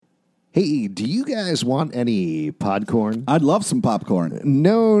Hey, do you guys want any podcorn? I'd love some popcorn.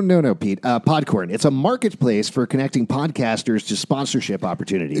 No, Pete. Podcorn. It's a marketplace for connecting podcasters to sponsorship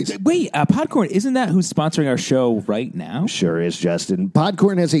opportunities. Wait, Podcorn, isn't that who's sponsoring our show right now? Sure is, Justin.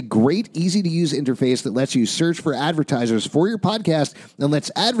 Podcorn has a great, easy-to-use interface that lets you search for advertisers for your podcast and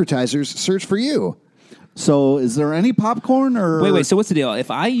lets advertisers search for you. So is there any popcorn? Or Wait, so what's the deal?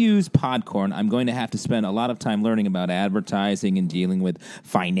 If I use Podcorn, I'm going to have to spend a lot of time learning about advertising and dealing with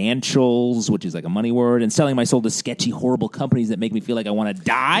financials, which is like a money word, and selling my soul to sketchy, horrible companies that make me feel like I want to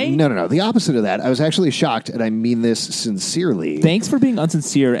die? No. The opposite of that. I was actually shocked, and I mean this sincerely. Thanks for being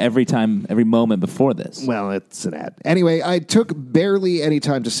unsincere every moment before this. Well, it's an ad. Anyway, I took barely any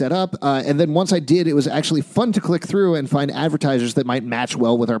time to set up, and then once I did, it was actually fun to click through and find advertisers that might match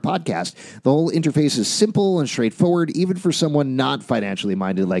well with our podcast. The whole interface is simple and straightforward, even for someone not financially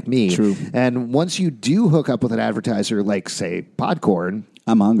minded like me. True. And once you do hook up with an advertiser like, say, Podcorn,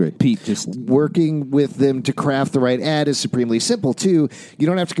 I'm hungry. Pete, just working with them to craft the right ad is supremely simple, too. You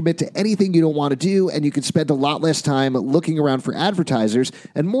don't have to commit to anything you don't want to do, and you can spend a lot less time looking around for advertisers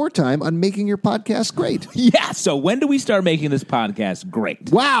and more time on making your podcast great. Yeah, so when do we start making this podcast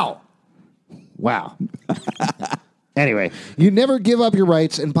great? Wow. Anyway, you never give up your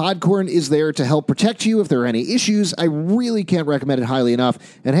rights, and Podcorn is there to help protect you if there are any issues. I really can't recommend it highly enough.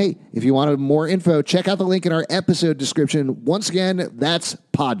 And hey, if you wanted more info, check out the link in our episode description. Once again, that's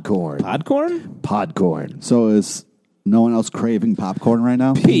Podcorn. Podcorn. So is no one else craving popcorn right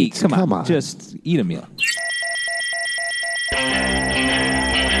now? Pete, come on. Just eat a meal.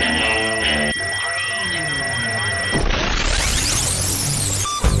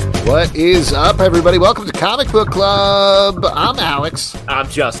 What is up, everybody? Welcome to Comic Book Club. I'm Alex. I'm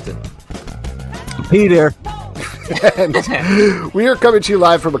Justin. Peter. And we are coming to you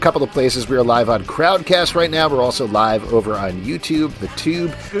live from a couple of places. We are live on Crowdcast right now. We're also live over on YouTube, the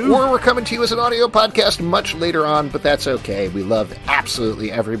Tube, or we're coming to you as an audio podcast much later on, but that's okay. We love absolutely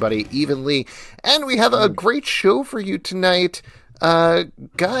everybody evenly, and we have a great show for you tonight. Guys,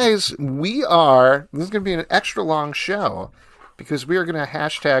 this is going to be an extra long show, because we are going to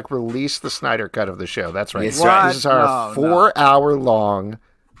hashtag release the Snyder Cut of the show. That's right. This is our 4-hour-long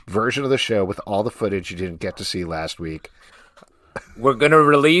version of the show with all the footage you didn't get to see last week. We're going to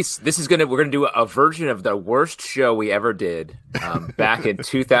release, we're going to do a version of the worst show we ever did back in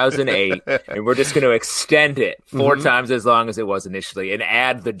 2008, and we're just going to extend it 4 times as long as it was initially and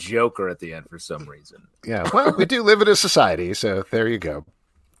add the Joker at the end for some reason. Yeah, well, we do live in a society, so there you go.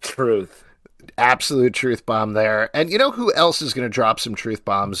 Truth. Absolute truth bomb there. And you know who else is going to drop some truth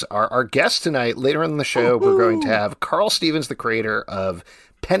bombs? Our guest tonight. Later in the show, we're going to have Karl Stevens, the creator of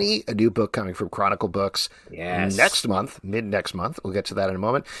Penny, a new book coming from Chronicle Books next month, mid-next month. We'll get to that in a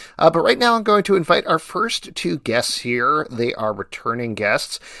moment. But right now, I'm going to invite our first 2 guests here. They are returning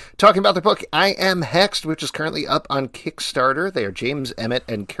guests, talking about their book, I Am Hexed, which is currently up on Kickstarter. They are James Emmett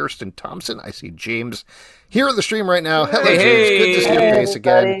and Kirsten Thompson. I see James here on the stream right now. Hello, James. Good to see your face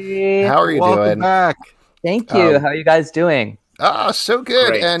again. How are you doing? Back. Thank you. How are you guys doing? So good.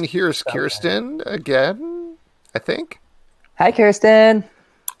 Great. And here's Kirsten again, I think. Hi, Kirsten.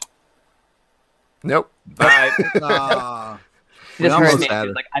 Nope. Bye. She just heard me. She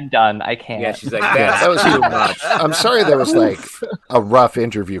was like, I'm done. I can't. Yeah, she's like, That was too much. I'm sorry there was like a rough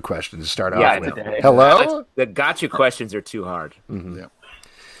interview question to start off with. Hello? The gotcha questions are too hard. Mm-hmm.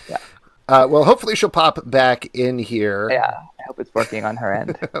 Yeah. Well, hopefully she'll pop back in here. Yeah, I hope it's working on her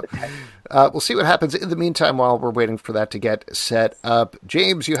end. We'll see what happens. In the meantime, while we're waiting for that to get set up,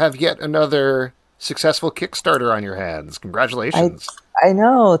 James, you have yet another successful Kickstarter on your hands. Congratulations. I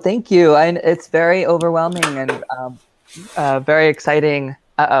know. Thank you. It's very overwhelming and very exciting.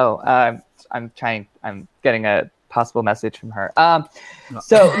 I'm getting a possible message from her. I'm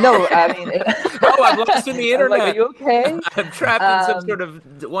lost in the internet. Like, are you okay? I'm trapped in some sort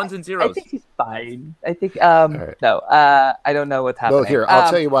of ones and zeros. I think she's fine. I think right. No, I don't know what's happening. Well, here,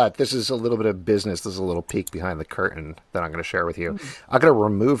 I'll tell you what. This is a little bit of business. This is a little peek behind the curtain that I'm going to share with you. I'm going to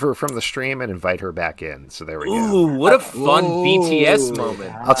remove her from the stream and invite her back in. So there we go. Ooh, what a fun BTS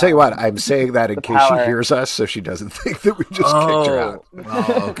moment. I'll tell you what. I'm saying that in case she hears us so she doesn't think that we just kicked her out.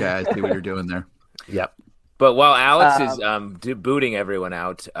 Oh, okay. I see what you're doing there. Yep. But while Alex is booting everyone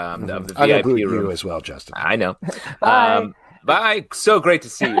out of the VIP room, you as well, Justin. I know. Bye. Bye. So great to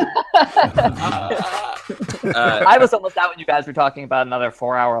see you. I was almost out when you guys were talking about another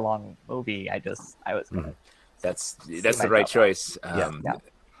 4-hour-long movie. I was. That's the right choice. Yeah.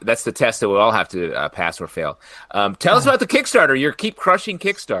 That's the test that we'll all have to pass or fail. Tell us about the Kickstarter. You keep crushing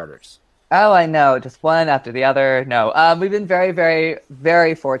Kickstarters. Oh, I know, just one after the other. No, we've been very, very,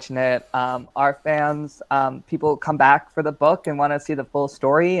 very fortunate. Our fans, people come back for the book and want to see the full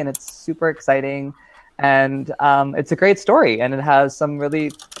story, and it's super exciting. And it's a great story, and it has some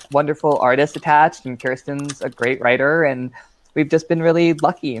really wonderful artists attached, and Kirsten's a great writer, and we've just been really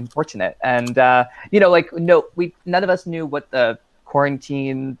lucky and fortunate. And none of us knew what the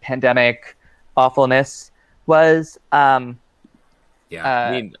quarantine pandemic awfulness was. I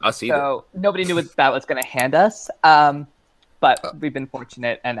mean, us either. So nobody knew what that was going to hand us. But we've been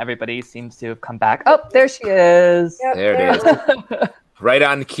fortunate, and everybody seems to have come back. Oh, there she is. Yep, There it is. Right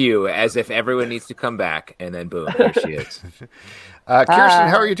on cue, as if everyone needs to come back, and then boom, there she is. Kirsten,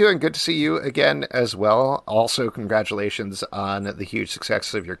 how are you doing? Good to see you again as well. Also, congratulations on the huge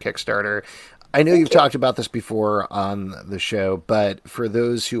success of your Kickstarter. I know you've talked about this before on the show, but for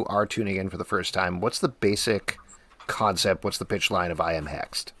those who are tuning in for the first time, what's the basic concept? What's the pitch line of I Am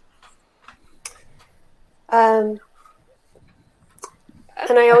Hexed? And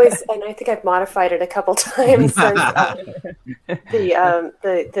I think I've modified it a couple times since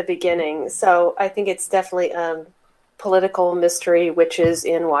the beginning. So I think it's definitely political mystery, witches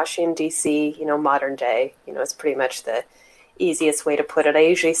in Washington D.C. Modern day. It's pretty much the easiest way to put it. I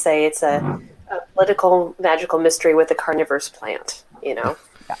usually say it's a political magical mystery with a carnivorous plant. Nice.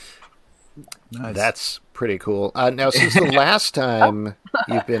 That's pretty cool. Now, since the last time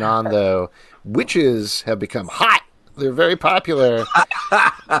you've been on, though, witches have become hot. They're very popular.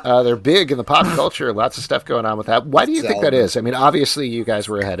 They're big in the pop culture. Lots of stuff going on with that. Why do you think that is? I mean, obviously, you guys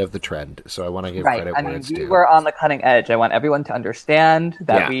were ahead of the trend, so I want to give credit where it's due. We were on the cutting edge. I want everyone to understand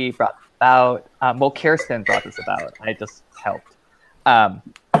that we brought this about. Kirsten brought this about. I just helped. I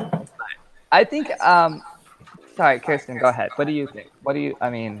think... sorry, Kirsten, go ahead. What do you think?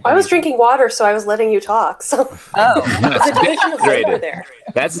 I was drinking water, so I was letting you talk. So it's a division of labor there.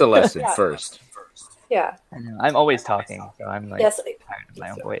 That's the lesson first. Yeah. I know. I'm always talking, so I'm tired of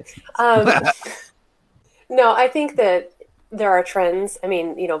my own voice. No, I think that there are trends. I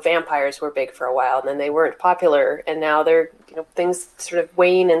mean, vampires were big for a while, and then they weren't popular, and now they're, things sort of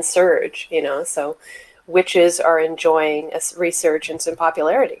wane and surge, so witches are enjoying a research and some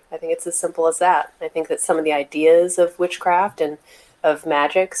popularity. I think it's as simple as that. I think that some of the ideas of witchcraft and of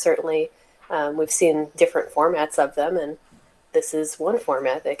magic, certainly we've seen different formats of them, and this is one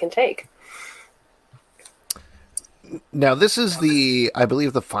format they can take. Now, this is I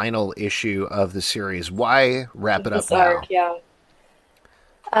believe, the final issue of the series. Why wrap it up now? Arc, yeah.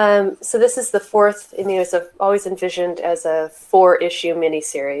 So this is the fourth, it's always envisioned as a 4-issue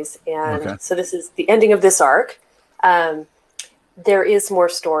miniseries. And so this is the ending of this arc. There is more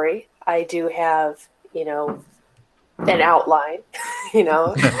story. I do have, an outline,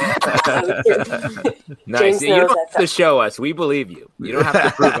 Nice. You don't have to show us. We believe you. You don't have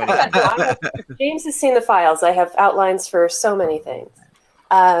to prove anything. James has seen the files. I have outlines for so many things.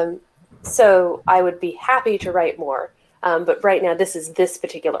 So I would be happy to write more. But right now, this is this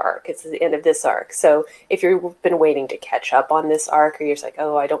particular arc. It's the end of this arc. So if you've been waiting to catch up on this arc, or you're just like,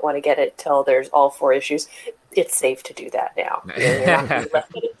 oh, I don't want to get it till there's all 4 issues, it's safe to do that now. You're not going to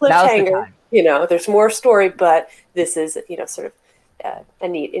be left at a cliffhanger. There's more story, but this is, sort of a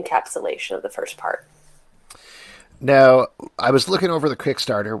neat encapsulation of the first part. Now, I was looking over the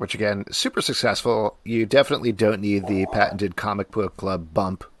Kickstarter, which, again, super successful. You definitely don't need the patented comic book club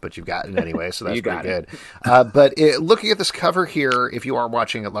bump, but you've got it anyway, so that's pretty good. But looking at this cover here, if you are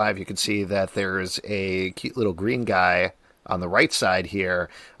watching it live, you can see that there's a cute little green guy on the right side here,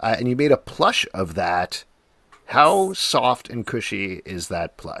 and you made a plush of that. How soft and cushy is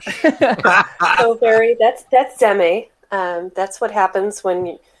that plush? So that's Deme. That's what happens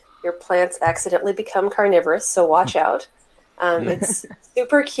when your plants accidentally become carnivorous, so watch out. It's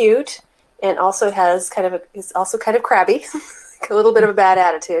super cute, and also is also kind of crabby, a little bit of a bad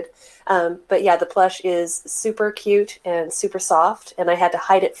attitude. But yeah, the plush is super cute and super soft, and I had to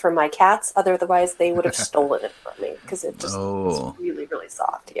hide it from my cats. Otherwise, they would have stolen it from me because it just is really, really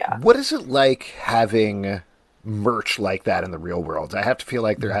soft. Yeah. What is it like having merch like that in the real world? I have to feel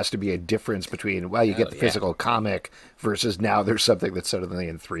like there has to be a difference between, you get the physical comic versus now there's something that's suddenly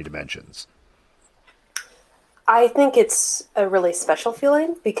in 3 dimensions. I think it's a really special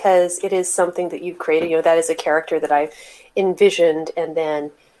feeling because it is something that you've created. That is a character that I've envisioned, and then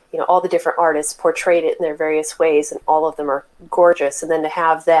all the different artists portrayed it in their various ways, and all of them are gorgeous. And then to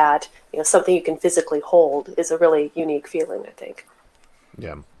have that, something you can physically hold is a really unique feeling, I think.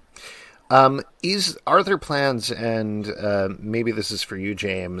 Yeah. Are there plans, and maybe this is for you,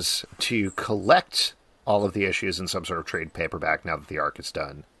 James, to collect all of the issues in some sort of trade paperback now that the arc is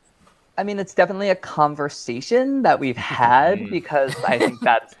done? I mean, it's definitely a conversation that we've had because I think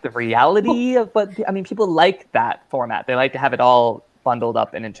that's the reality of people like that format. They like to have it all bundled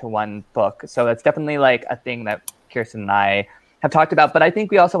up and into one book. So that's definitely like a thing that Kirsten and I have talked about. But I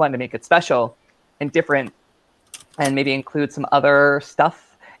think we also wanted to make it special and different and maybe include some other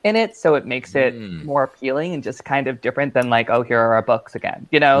stuff in it. So it makes it more appealing and just kind of different than like, oh, here are our books again,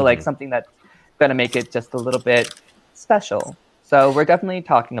 like something that's going to make it just a little bit special. So we're definitely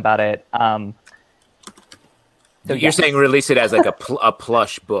talking about it. So you're saying release it as like a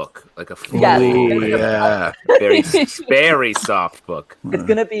plush book, like a fully, very very soft book. It's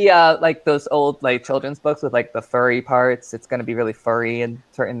gonna be like those old like children's books with like the furry parts. It's gonna be really furry in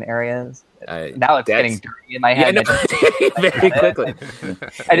certain areas. Now it's getting dirty in my head. Yeah, very quickly.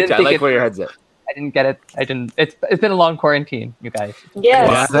 I like where your head's at. I didn't get it. It's been a long quarantine, you guys.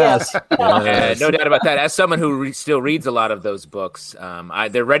 Yes. No doubt about that. As someone who still reads a lot of those books,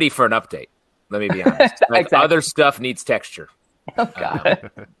 they're ready for an update. Let me be honest. Exactly. Other stuff needs texture. Oh,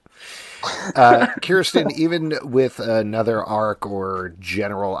 God. Kirsten, even with another arc or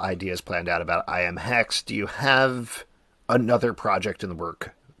general ideas planned out about I Am Hex, do you have another project in the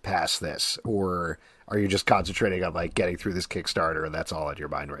work past this? Or are you just concentrating on like getting through this Kickstarter and that's all in your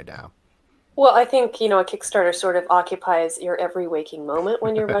mind right now? Well, I think, a Kickstarter sort of occupies your every waking moment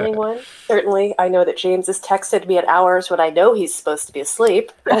when you're running one. Certainly, I know that James has texted me at hours when I know he's supposed to be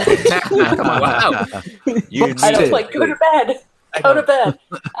asleep. Wow. I was like, go to bed. Go to bed.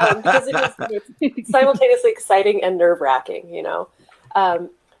 Because it's simultaneously exciting and nerve-wracking,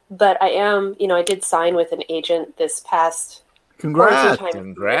 But I am, I did sign with an agent this past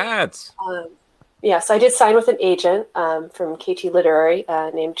Congrats. So I did sign with an agent from KT Literary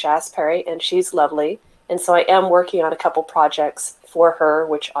named Jas Perry, and she's lovely. And so I am working on a couple projects for her,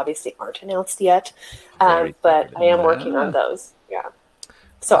 which obviously aren't announced yet. But I am working on those. Yeah.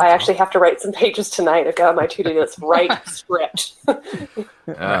 So I actually have to write some pages tonight. I've got on my to-do list, write script.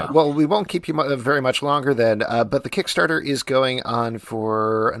 Well, we won't keep you very much longer then, but the Kickstarter is going on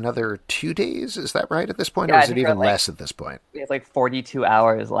for another 2 days. Is that right at this point? Or is it even less at this point? We have like 42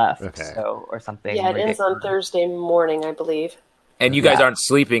 hours left okay. or something. Yeah, it ends on Thursday morning, I believe. And you guys aren't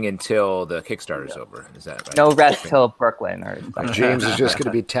sleeping until the Kickstarter's over. Is that right? No rest till Brooklyn. James is just going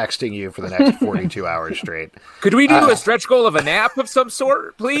to be texting you for the next 42 hours straight. Could we do a stretch goal of a nap of some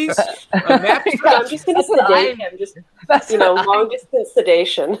sort, please? A nap I'm just going to sedate him. Just, long distance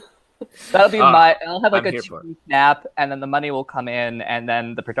sedation. That'll be I'll have like a 2-week nap, and then the money will come in, and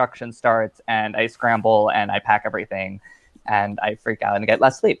then the production starts, and I scramble, and I pack everything, and I freak out and get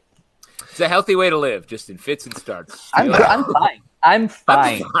less sleep. It's a healthy way to live, just in fits and starts. I'm fine. I'm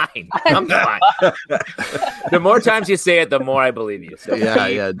fine. The more times you say it, the more I believe you. So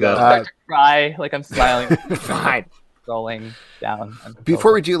I start to cry, like I'm smiling. Fine. Rolling down.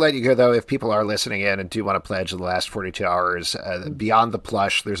 Before we do let you go, though, if people are listening in and do want to pledge in the last 42 hours, beyond the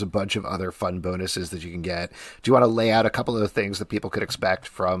plush, there's a bunch of other fun bonuses that you can get. Do you want to lay out a couple of the things that people could expect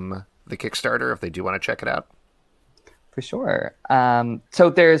from the Kickstarter if they do want to check it out? For sure. So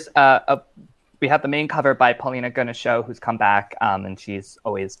there's we have the main cover by Paulina Gunnashow, who's come back, and she's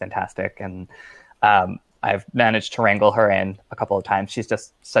always fantastic. And I've managed to wrangle her in a couple of times. She's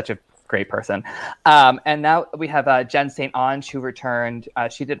just such a great person. And now we have Jen St. Ange, who returned.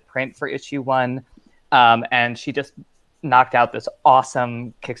 She did print for issue 1, and she just knocked out this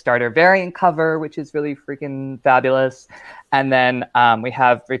awesome Kickstarter variant cover, which is really freaking fabulous. And then we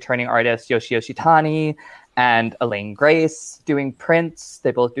have returning artist Yoshio Shitani and Elaine Grace doing prints.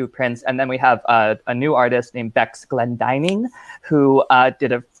 They both do prints. And then we have a new artist named Bex Glendining, who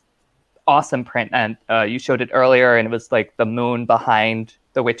did a awesome print. And you showed it earlier, and it was like the moon behind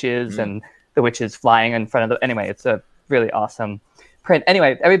the witches and the witches flying in front of the... Anyway, it's a really awesome print.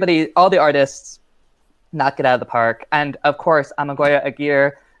 Anyway, everybody, all the artists, knock it out of the park. And of course, Amagoya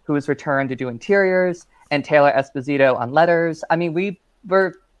Aguirre, who has returned to do interiors, and Taylor Esposito on letters. I mean, we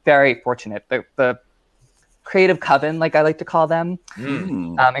were very fortunate. The Creative Coven, like I like to call them,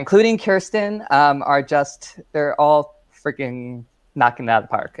 including Kirsten, they're all freaking knocking it out of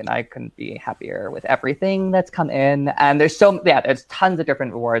the park, and I couldn't be happier with everything that's come in. And there's there's tons of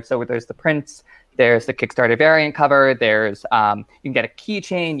different rewards. So there's the prints, there's the Kickstarter variant cover, there's you can get a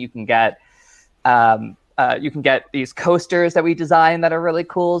keychain, you can get these coasters that we design that are really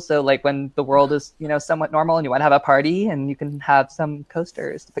cool. So like when the world is somewhat normal and you want to have a party, and you can have some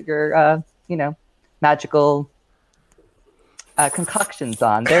coasters to put your magical concoctions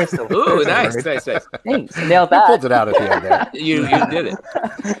on. There's nice. Thanks. Nailed that. You pulled it out at the end there. You did it.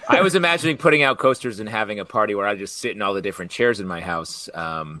 I was imagining putting out coasters and having a party where I just sit in all the different chairs in my house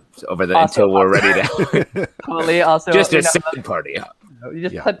until we're ready to. Totally. Also, just a second party. You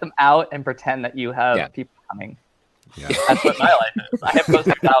just Yeah. put them out and pretend that you have Yeah. people coming. Yeah. That's what my life is. I have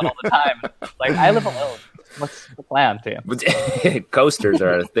posters out all the time. Like, I live alone. What's the plan, Tim? Coasters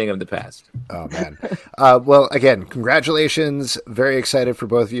are a thing of the past. Oh, man. Well, again, congratulations. Very excited for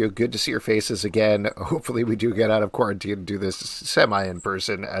both of you. Good to see your faces again. Hopefully we do get out of quarantine and do this semi in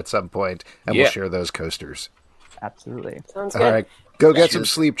person at some point, and we'll share those coasters. Absolutely. Sounds All good. right. Go get some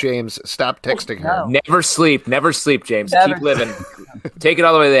sleep, James. Stop texting her. No. Never sleep, James. Never Keep living. Take it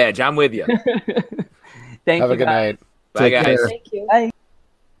all the way to the edge. I'm with you. Thank Have you, a good guys. night. Bye, Take guys. care. Thank you. Bye.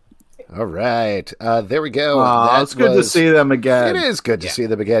 All right. There we go. Aw, it's good to see them again. It is good to see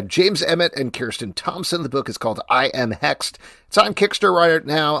them again. James Emmett and Kirsten Thompson. The book is called I Am Hexed. It's on Kickstarter right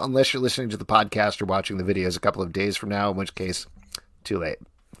now, unless you're listening to the podcast or watching the videos a couple of days from now, in which case, too late.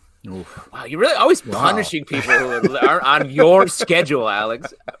 Wow, you're really always punishing people who aren't on your schedule,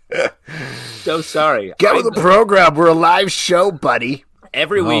 Alex. So sorry. Get with the program. We're a live show, buddy.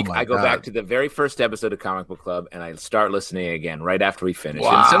 Every week, my I go God. back to the very first episode of Comic Book Club, and I start listening again right after we finish.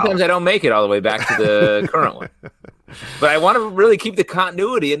 Wow. And sometimes I don't make it all the way back to the current one. But I want to really keep the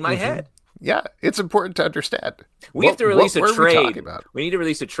continuity in my head. Yeah, it's important to understand. We have to release what a were we talking trade. about? We need to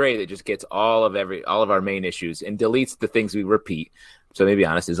release a trade that just gets all of our main issues and deletes the things we repeat. So maybe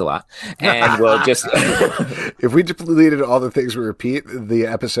honest is a lot, and we'll just If we deleted all the things we repeat, the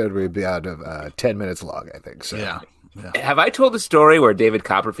episode would be out of 10 minutes long, I think. So. Yeah. Have I told the story where David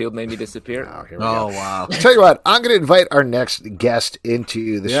Copperfield made me disappear? Oh, here we Oh, go. wow. Tell you what, I'm going to invite our next guest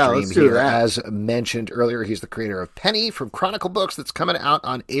into the Yeah, stream let's do here. that. As mentioned earlier, he's the creator of Penny from Chronicle Books that's coming out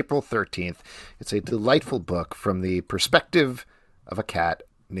on April 13th. It's a delightful book from the perspective of a cat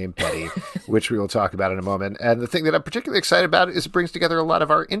named Penny, which we will talk about in a moment. And the thing that I'm particularly excited about is it brings together a lot of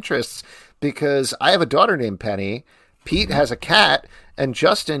our interests because I have a daughter named Penny, Pete has a cat, and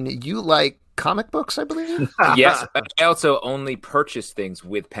Justin, you like comic books, I believe? Yes, but I also only purchase things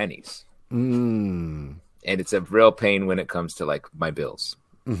with pennies. And it's a real pain when it comes to like my bills.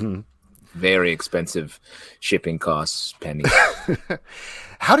 Very expensive shipping costs, pennies.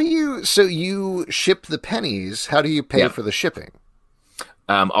 How do you, so you ship the pennies, how do you pay Yeah. for the shipping?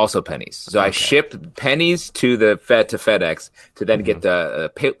 Also pennies. So I ship pennies to the FedEx to then get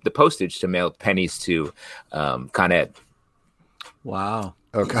the postage to mail pennies to Con Ed. Wow.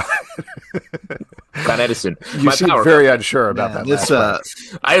 Oh, God. Con Edison. You My seem power very bill. unsure about that. This,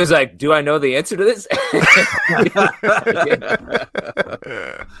 last part. I was like, do I know the answer to this?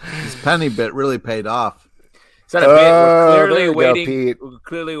 this penny bit really paid off. It's not a bit. We're there clearly you go, waiting. Pete. We're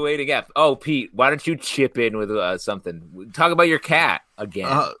clearly waiting. Oh, Pete, why don't you chip in with something? Talk about your cat again.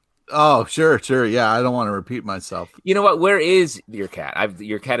 Oh, sure. Yeah, I don't want to repeat myself. You know what? Where is your cat?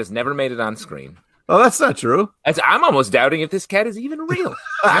 Your cat has never made it on screen. Oh, that's not true. I'm almost doubting if this cat is even real.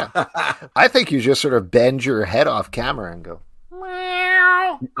 I think you just sort of bend your head off camera and go,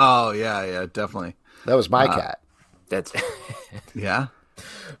 Oh, yeah, definitely. that was my cat. That's Yeah.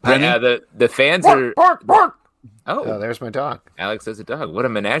 the fans are. Oh, there's my dog. Alex has a dog. What a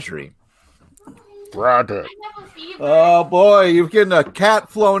menagerie! Brother. Oh, boy, you're getting a cat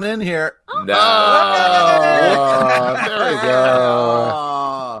flown in here. No. Oh, there we go.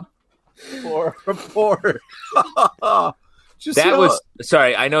 Oh, poor. Just That was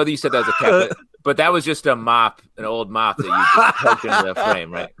sorry. I know that you said that was a cat, but that was just a mop, an old mop that you just poked into the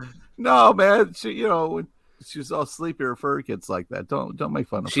frame, right? No, man. When she's all sleepy, her fur gets like that. Don't make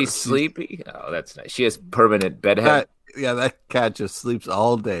fun of her. She's sleepy. Oh, that's nice. She has permanent bedhead. That cat just sleeps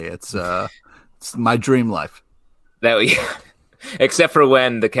all day. It's my dream life. Except for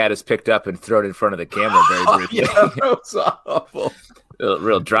when the cat is picked up and thrown in front of the camera very briefly. Yeah, that was awful.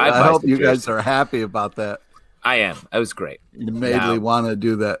 Real drive. I hope you guys are happy about that. I am. That was great. You made me want to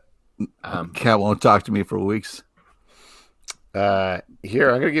do that. Cat won't talk to me for weeks.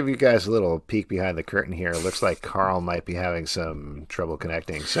 Here, I'm going to give you guys a little peek behind the curtain here. It looks like Karl might be having some trouble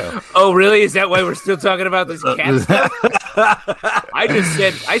connecting. So, Oh, really? Is that why we're still talking about this cat stuff?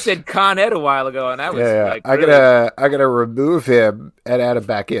 I said Con Ed a while ago, and that was like I'm really... gonna remove him and add him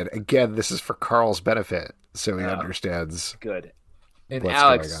back in. Again, this is for Karl's benefit, so he understands. Good. And What's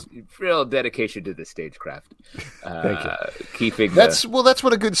Alex, real dedication to the stagecraft. Thank you. Keeping That's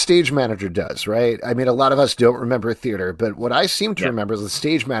what a good stage manager does, right? I mean, a lot of us don't remember theater, but what I seem to remember is the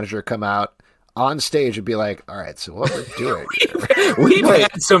stage manager come out on stage and be like, "All right, so what we're doing?" We've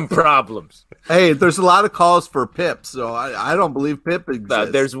had some problems. Hey, there's a lot of calls for Pip, so I don't believe Pip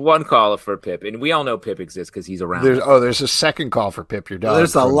exists. There's one call for Pip, and we all know Pip exists because he's around. There's a second call for Pip, your dog.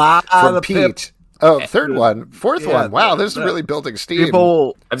 There's a lot from of Pete. Pip. Oh, third one, fourth Yeah, one. Wow, this is really building steam.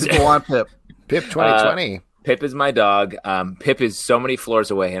 People want Pip. Pip 2020. Pip is my dog. Pip is so many floors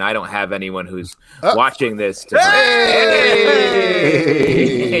away, and I don't have anyone who's watching this.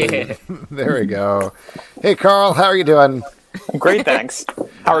 Hey! There we go. Hey, Karl, how are you doing? Great, thanks.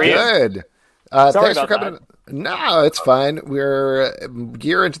 How are you? Good. Sorry Thanks for about coming. No, it's fine. We're a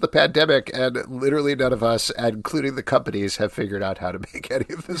year into the pandemic, and literally none of us, including the companies, have figured out how to make any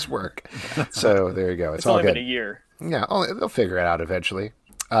of this work. So there you go. It's all only good. been a year. Yeah, they'll figure it out eventually.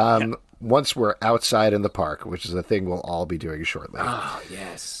 Once we're outside in the park, which is a thing we'll all be doing shortly. Oh,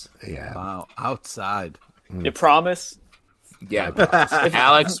 yes. Yeah. Wow, outside. You promise? Yeah.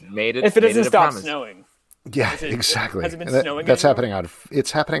 Alex made it. If it made doesn't a stop promise. snowing. Yeah, Is it- exactly. has it been And snowing that's anymore?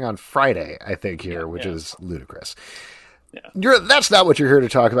 It's happening on Friday, I think, here, which yeah. is ludicrous. Yeah. That's not what you're here to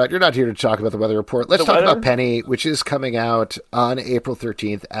talk about. You're not here to talk about the weather report. Let's The talk weather? about Penny, which is coming out on April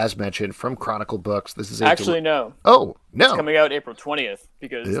 13th, as mentioned, from Chronicle Books. This is Actually, no. Oh, no. It's coming out April 20th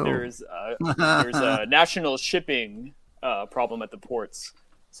because Ew. there's a national shipping problem at the ports.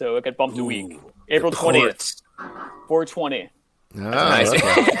 So it got bumped a week. April 20th, 420. Nice.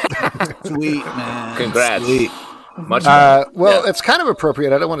 Okay. Sweet, man. Congrats. Sweet. Much Well, it's kind of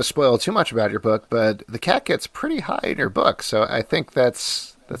appropriate. I don't want to spoil too much about your book, but the cat gets pretty high in your book, so I think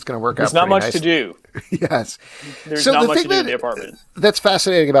that's going to work There's out not much pretty to do. Yes. There's So not the much thing to do in that- the apartment. That's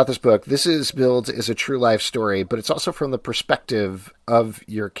fascinating about this book. This is billed as a true life story, but it's also from the perspective of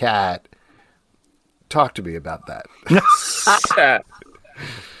your cat. Talk to me about that.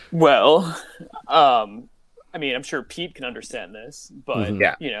 Well, I mean, I'm sure Pete can understand this, but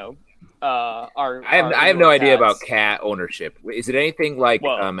Yeah. you know, our I have our no idea cats- about cat ownership. Is it anything like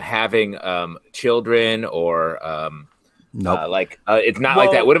Well- having children or Nope. it's not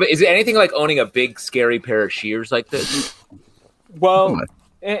like that? What about, is it anything like owning a big scary pair of shears like this? Well,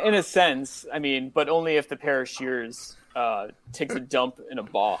 in a sense, I mean, but only if the pair of shears takes a dump in a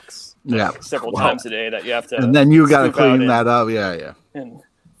box Yeah. several times a day that you have to, And then you got to scoop out clean that up. Yeah, yeah. and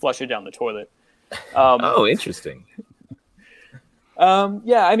flush it down the toilet. Oh, interesting.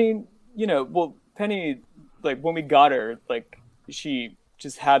 Yeah, I mean, you know, well, Penny, like when we got her, like she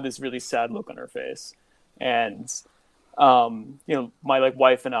just had this really sad look on her face, and you know, my like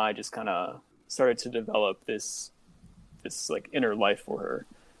wife and I just kind of started to develop this like inner life for her,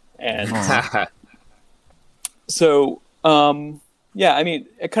 and so yeah, I mean,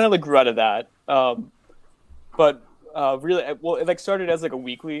 it kind of like grew out of that, but really, well, it like started as like a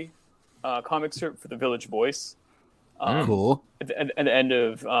weekly comic strip for the Village Voice. Cool. At the end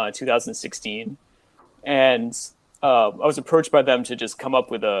of 2016, and I was approached by them to just come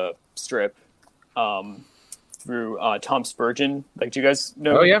up with a strip through Tom Spurgeon. Like, do you guys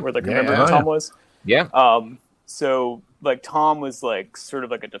know Oh, yeah. where like Yeah, remember yeah. who Tom was? Yeah. So like Tom was like sort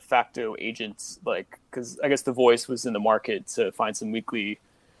of like a de facto agent, like because I guess the Voice was in the market to find some weekly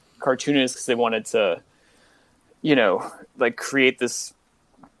cartoonists because they wanted to, you know, like create this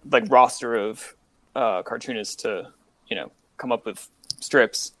like roster of cartoonists to, you know, come up with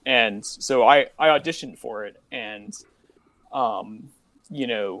strips. And so I auditioned for it, and you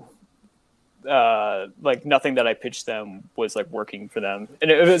know, like nothing that I pitched them was like working for them. And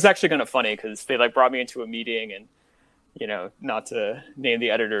it was actually kind of funny because they like brought me into a meeting, and, you know, not to name the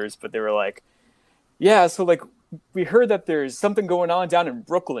editors, but they were like, yeah, so like we heard that there's something going on down in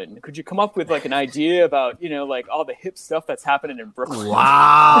Brooklyn. Could you come up with like an idea about, you know, like all the hip stuff that's happening in Brooklyn?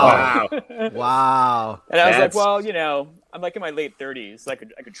 Wow. Wow. Wow. And I was like, That's- well, you know, I'm like in my late 30s, so I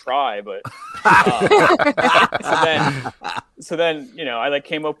could try, but so then, you know, I like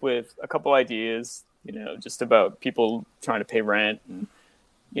came up with a couple ideas, you know, just about people trying to pay rent, and,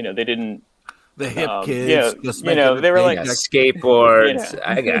 you know, they didn't. The hip kids. yeah, just you making know, it they were big. like- Yeah, skateboards. You know.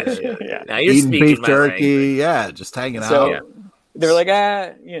 I got you. Yeah. Now you're Eating speaking beef my jerky. language. Yeah, just hanging So out. they were like,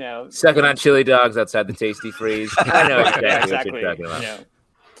 you know, Sucking on chili dogs outside the Tasty Freeze. I know exactly, yeah, what exactly, you're talking about. you know,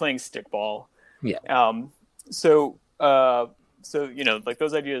 playing stickball. Yeah. So you know, like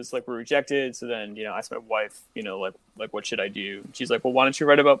those ideas like were rejected. So then, you know, I asked my wife, you know, like what should I do? She's like, well, why don't you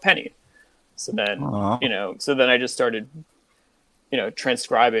write about Penny? So then, Aw. you know, so then I just started, you know,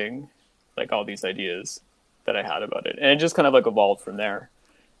 transcribing like all these ideas that I had about it, and it just kind of like evolved from there.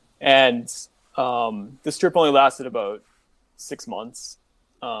 And the strip only lasted about 6 months.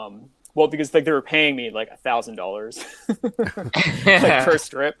 Well, because like they were paying me like $1,000 like per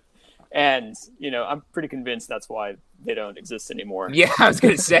strip. And, you know, I'm pretty convinced that's why they don't exist anymore. Yeah, I was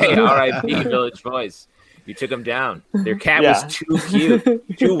going to say, R.I.P. Village Voice. You took them down. Their cat Yeah. was too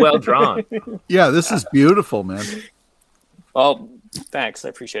cute, too well drawn. Yeah, this is beautiful, man. Well, thanks. I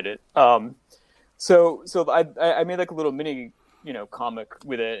appreciate it. So I made like a little mini, you know, comic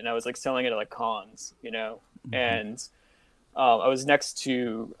with it, and I was like selling it at like cons, you know, and I was next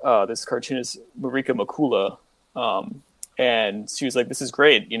to this cartoonist, Marika Makula, and she was like, "This is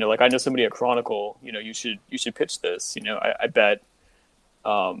great. Like I know somebody at Chronicle. You should pitch this. I bet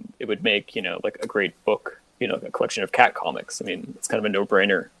it would make like a great book. A collection of cat comics. I mean, it's kind of a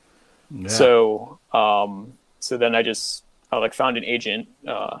no-brainer." Yeah. So then I found an agent,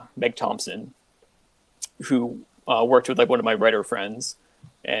 Meg Thompson, who worked with like one of my writer friends,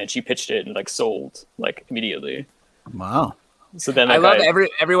 and she pitched it and like sold like immediately. Wow. So then I love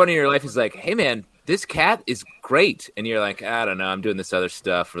everyone in your life is like, "Hey man, this cat is great," and you're like, "I don't know, I'm doing this other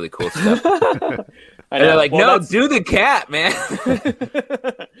stuff, really cool stuff." And they're like, "No, do the cat, man."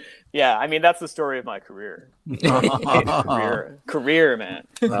 Yeah, I mean that's the story of my career. career, man.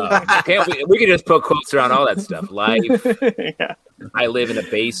 We could just put quotes around all that stuff. Life. Yeah. I live in a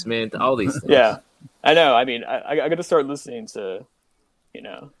basement. All these things. Yeah, I know. I mean, I got to start listening to,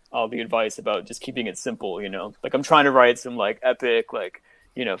 all the advice about just keeping it simple. Like I'm trying to write some like epic, like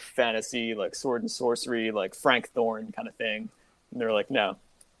fantasy, like sword and sorcery, like Frank Thorne kind of thing, and they're like, no.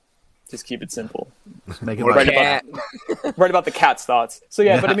 Just keep it simple. Make it write about the cat's thoughts. So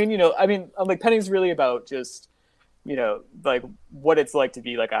yeah, but I mean, I'm like Penny's really about just, like what it's like to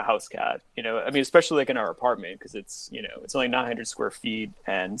be like a house cat. I mean, especially like in our apartment because it's it's only 900 square feet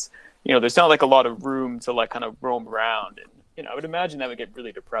and there's not like a lot of room to like kind of roam around and I would imagine that would get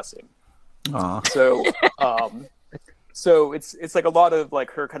really depressing. So so it's like a lot of like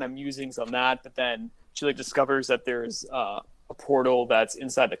her kind of musings on that, but then she like discovers that there's a portal that's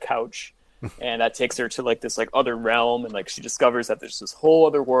inside the couch and that takes her to like this like other realm and like she discovers that there's this whole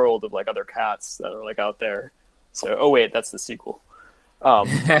other world of like other cats that are like out there. So oh wait, that's the sequel.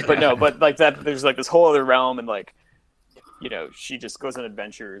 But like that there's like this whole other realm and like she just goes on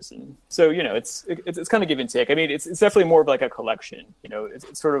adventures and so it's kind of give and take. I mean it's definitely more of like a collection.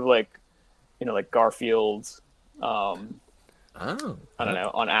 It's sort of like like Garfield I don't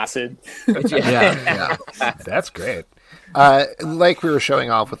know, on acid. Yeah. That's great. Like we were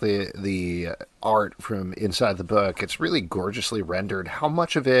showing off with the art from inside the book, it's really gorgeously rendered. How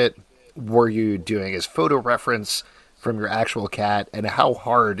much of it were you doing as photo reference from your actual cat, and how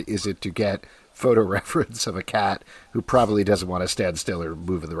hard is it to get photo reference of a cat who probably doesn't want to stand still or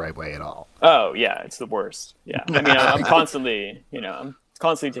move in the right way at all? Oh, yeah, it's the worst. Yeah. I mean, I'm constantly, I'm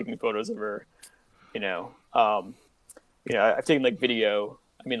constantly taking photos of her, I've taken like video.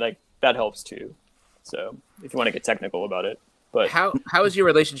 I mean, like that helps too. So if you want to get technical about it, but how has your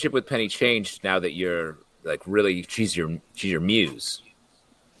relationship with Penny changed now that you're like really she's your muse?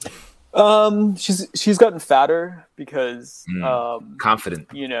 She's gotten fatter because confident.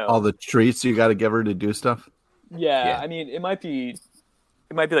 All the treats you got to give her to do stuff. Yeah, I mean, it might be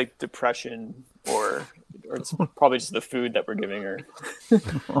like depression or it's probably just the food that we're giving her.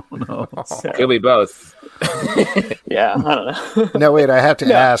 Oh no, it'll be both. Yeah, I don't know. No, wait, I have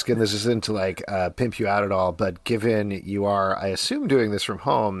to ask, and this isn't to like pimp you out at all, but given you are, I assume, doing this from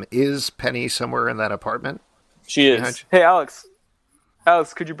home, is Penny somewhere in that apartment? She is. Hey, Alex,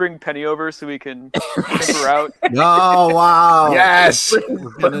 could you bring Penny over so we can take her out? Oh, wow. Yes.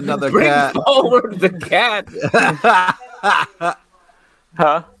 Get another bring cat. forward the cat.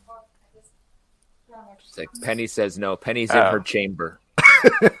 Huh? It's like Penny says no. Penny's in her chamber.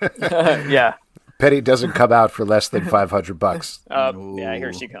 Yeah. Penny doesn't come out for less than $500. Yeah,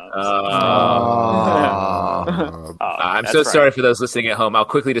 here she comes. I'm so sorry for those listening at home. I'll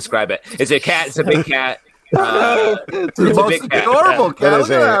quickly describe it. It's a cat. It's a big cat. It's the most adorable cat. That is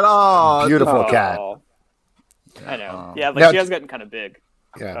Look at that. a beautiful cat. I know. Yeah, like Now, she has gotten kind of big.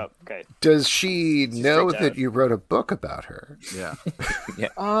 Yeah. Okay. Does she know that you wrote a book about her? Yeah.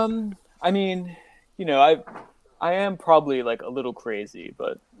 I mean, I am probably like a little crazy,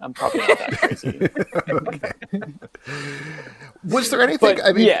 but I'm probably not that crazy. Was there anything? But,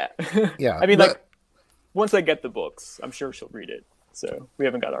 I mean, yeah. I mean, like once I get the books, I'm sure she'll read it. So we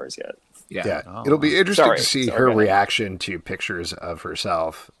haven't got ours yet. Yeah. It'll be interesting to see her man. reaction to pictures of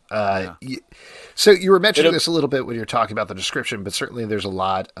herself. So you were mentioning this a little bit when you're talking about the description, but certainly there's a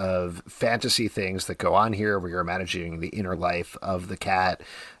lot of fantasy things that go on here where you're managing the inner life of the cat,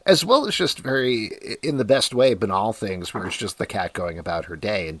 as well as just very, in the best way, banal things where it's just the cat going about her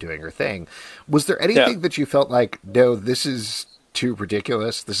day and doing her thing. Was there anything that you felt like, no, this is too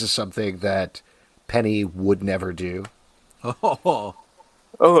ridiculous? This is something that Penny would never do? Oh,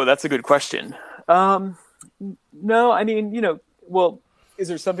 that's a good question. No, I mean, well, is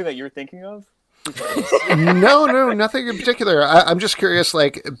there something that you're thinking of? No, nothing in particular. I'm just curious,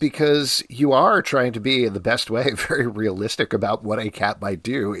 like, because you are trying to be, in the best way, very realistic about what a cat might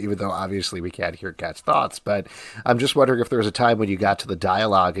do, even though obviously we can't hear cats' thoughts. But I'm just wondering if there was a time when you got to the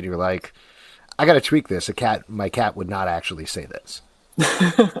dialogue and you're like, I got to tweak this. My cat would not actually say this.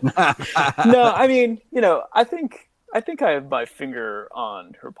 No, I mean, I think I have my finger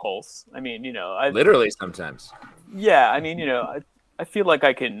on her pulse. I mean, Literally sometimes. Yeah, I mean, I feel like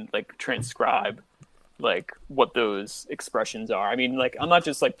I can like transcribe like what those expressions are. I mean, like I'm not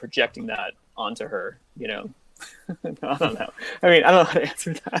just like projecting that onto her, No, I don't know. I mean, I don't know how to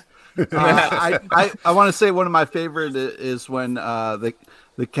answer that. I want to say one of my favorite is when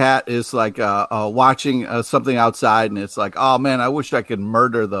the cat is like watching something outside, and it's like, oh man, I wish I could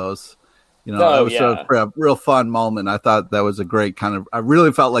murder those. That was a real fun moment. I thought that was a great kind of. I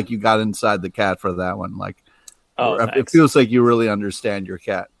really felt like you got inside the cat for that one. Like, it feels like you really understand your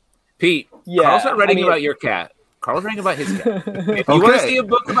cat. Pete, yeah, Carl's not writing about your cat. Carl's writing about his cat. If you want to see a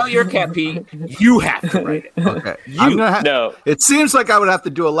book about your cat, Pete, you have to write it. Okay. No. It seems like I would have to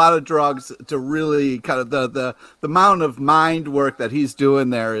do a lot of drugs to really kind of the amount of mind work that he's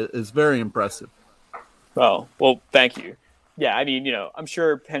doing there is very impressive. Oh, well, thank you. Yeah, I mean, I'm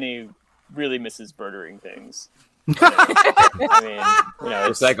sure Penny really misses murdering things. I mean,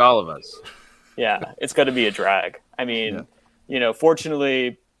 it's like all of us. Yeah, it's got to be a drag. I mean,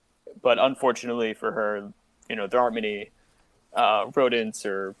 fortunately, but unfortunately for her, there aren't many rodents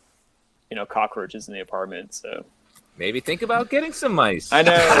or, cockroaches in the apartment. So maybe think about getting some mice. I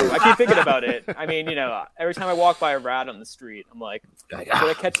know. I keep thinking about it. I mean, every time I walk by a rat on the street, I'm like, should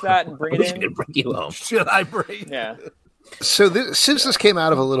I catch that and bring it in? Should bring you home. Should I bring? Yeah. So since this came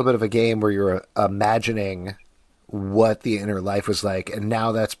out of a little bit of a game where you're imagining what the inner life was like, and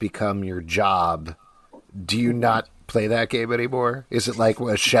now that's become your job, do you not play that game anymore? Is it like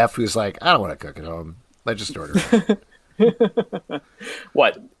a chef who's like, I don't want to cook at home. I just order it.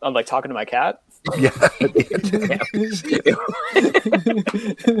 What? I'm like talking to my cat? Yeah.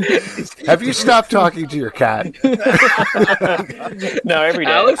 Have you stopped talking to your cat? No, every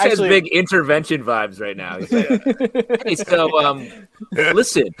day. Alex has big intervention vibes right now. He's like, hey, so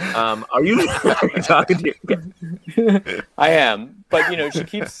listen, are you talking to your cat? I am, but she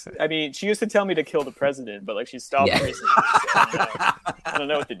keeps. I mean, she used to tell me to kill the president, but like she stopped recently. So I don't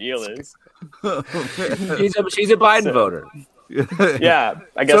know what the deal is. She's a Biden voter. Yeah,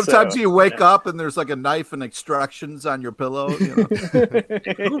 I guess. Sometimes so. you wake up and there's like a knife and instructions on your pillow.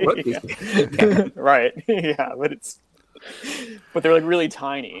 Right. Yeah, but they're like really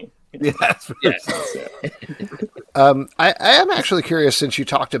tiny. Yes. I am actually curious, since you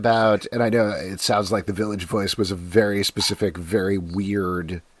talked about, and I know it sounds like the Village Voice was a very specific, very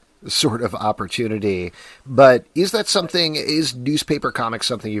weird sort of opportunity, but is newspaper comics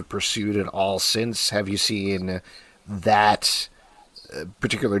something you've pursued at all since? Have you seen that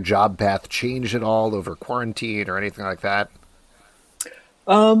particular job path change at all over quarantine or anything like that?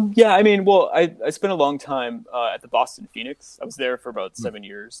 Yeah, I mean, well, I spent a long time at the Boston Phoenix. I was there for about 7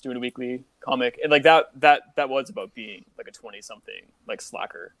 years doing a weekly comic, and like that was about being like a 20-something like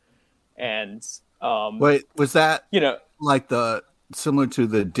slacker. And wait, was that like similar to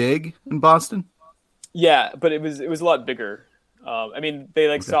the Dig in Boston? Yeah, but it was a lot bigger. I mean,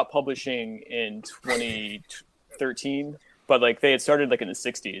 they stopped publishing in 2013, but like they had started like in the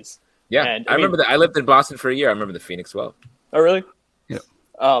 60s. Yeah, and I remember that. I lived in Boston for a year. I remember the Phoenix well. Oh, really? Yeah.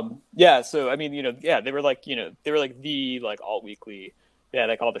 Yeah. So I mean, they were like, they were like the like all weekly. They had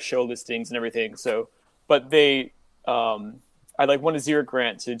like all the show listings and everything. So, but they, I like won a Zero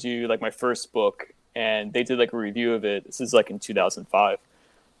grant to do like my first book, and they did like a review of it. This is like in 2005,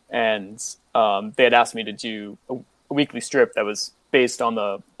 and they had asked me to do a weekly strip that was based on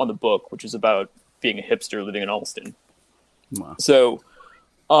the book, which is about being a hipster living in Alston. Wow. So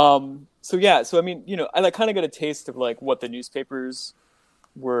yeah. So I mean, I like kind of got a taste of like what the newspapers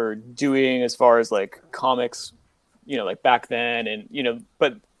were doing as far as like comics, like back then, and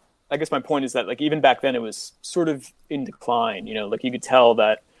but I guess my point is that like even back then it was sort of in decline. Like you could tell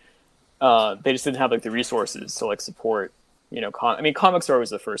that they just didn't have like the resources to like support. I mean, comics are always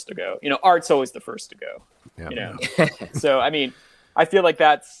the first to go. Art's always the first to go. Yeah. So I mean, I feel like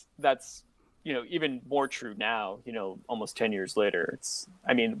that's even more true now. Almost 10 years later. It's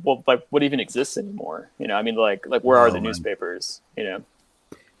well, like what even exists anymore? I mean, like where are the newspapers?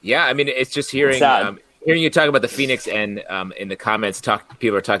 Yeah, I mean, it's just hearing you talk about the Phoenix, and in the comments,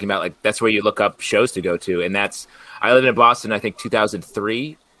 people are talking about like that's where you look up shows to go to, and I lived in Boston, I think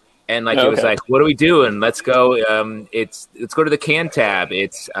 2003, and like it was like, what are we doing? Let's go. Let's go to the Cantab.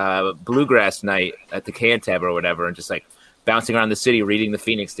 It's Bluegrass Night at the Cantab or whatever, and just like bouncing around the city, reading the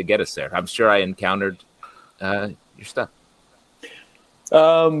Phoenix to get us there. I'm sure I encountered your stuff.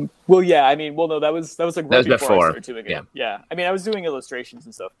 Well, yeah. I mean, no, that was like right before I started doing it. Yeah. I mean, I was doing illustrations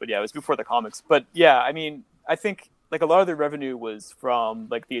and stuff, but yeah, it was before the comics. But yeah, I mean, I think like a lot of the revenue was from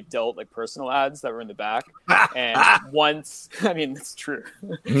like the adult like personal ads that were in the back. And once, I mean, it's true.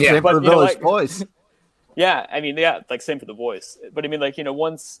 Yeah, Same but, for the you know, Village like- Voice. Yeah, I mean, yeah, like same for The Voice. But I mean, like, you know,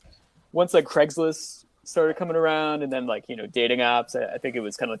 once like Craigslist started coming around, and then like, you know, dating apps, I think it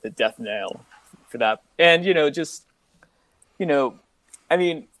was kind of like the death knell for that. And, you know, just, you know, I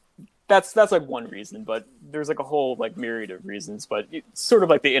mean, that's like one reason, but there's like a whole like myriad of reasons, but it's sort of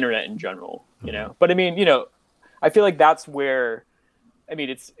like the internet in general, you know. But I mean, you know, I feel like that's where, I mean,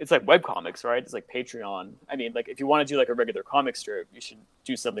 it's like webcomics, right? It's like Patreon. I mean, like if you want to do like a regular comic strip, you should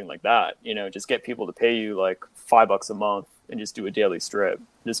do something like that. You know, just get people to pay you like $5 a month and just do a daily strip.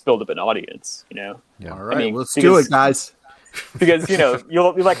 Just build up an audience. You know. Yeah. All right, I mean, let's do it, guys. Because you know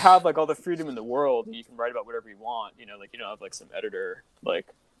you'll like have like all the freedom in the world, and you can write about whatever you want. You know, like you don't have like some editor like,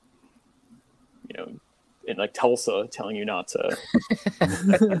 you know, in like Tulsa telling you not to,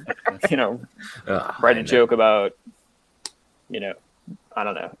 you know, write a joke about, you know, I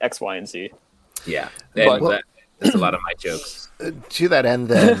don't know, X, Y, and Z. Yeah, But- that's a lot of my jokes. To that end,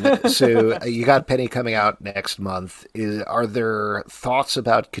 then, so you got Penny coming out next month. Are there thoughts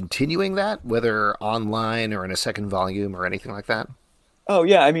about continuing that, whether online or in a second volume or anything like that? Oh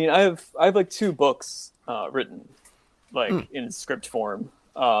yeah, I mean, I have like 2 books written, like in script form,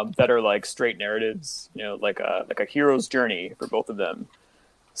 that are like straight narratives. You know, like a hero's journey for both of them.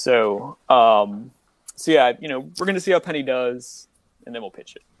 So, so yeah, you know, we're gonna see how Penny does, and then we'll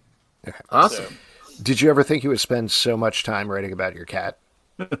pitch it. Okay. Awesome. So, Did you ever think you would spend so much time writing about your cat?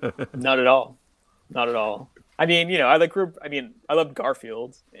 not at all. Not at all. I mean, you know, I loved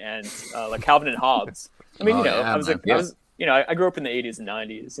Garfield and like Calvin and Hobbes. I mean, Oh, you know, yeah, I was man. like, you know, I grew up in the 80s and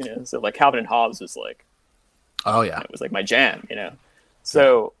 90s, you know, so like Calvin and Hobbes was like, Oh, yeah. it was like my jam, you know.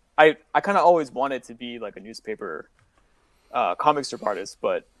 So I kind of always wanted to be like a newspaper comic strip artist,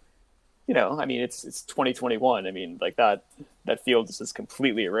 but you know, I mean, it's 2021. I mean, like that field is just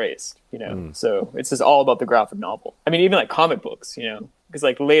completely erased, you know. So it's just all about the graphic novel. I mean, even like comic books, you know, because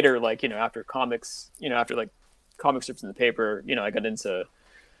like later, like, you know, after comics, you know, after like comic strips in the paper, you know, I got into,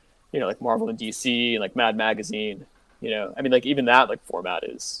 you know, like Marvel and DC and like Mad Magazine, you know. I mean, like even that like format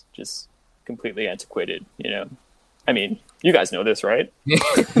is just completely antiquated, you know. I mean, you guys know this, right?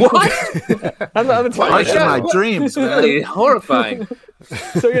 What? I'm telling Life you. in my dreams, man. Really horrifying.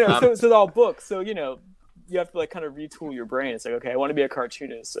 So you know, so it's all books. So you know, you have to like kind of retool your brain. It's like, okay, I want to be a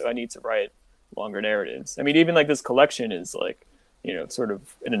cartoonist, so I need to write longer narratives. I mean, even like this collection is like, you know, sort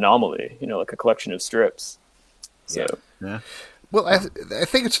of an anomaly. You know, like a collection of strips. So Yeah. Well, I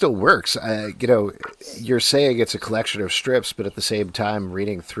think it still works. You know, you're saying it's a collection of strips, but at the same time,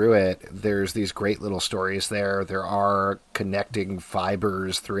 reading through it, there's these great little stories there. There are connecting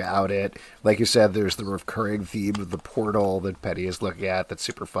fibers throughout it. Like you said, there's the recurring theme of the portal that Penny is looking at that's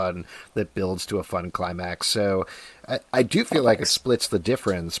super fun, that builds to a fun climax. So I do feel like it splits the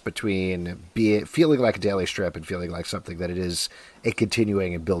difference between feeling like a daily strip and feeling like something that it is a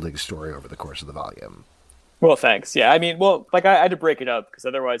continuing and building story over the course of the volume. well, thanks. Yeah, I mean, well, like I had to break it up because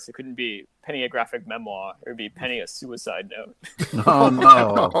otherwise it couldn't be Penny a graphic memoir. It would be Penny a suicide note. Oh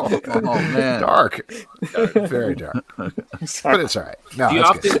no! Oh man! Dark. Very dark. But it's all right. No, Do you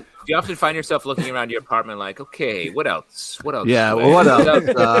it's good. often find yourself looking around your apartment like, okay, what else? What else? Yeah. Well, what else?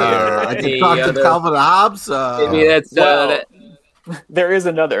 I Any can talk to other- Calvin Hobbes. Maybe that's Well, there is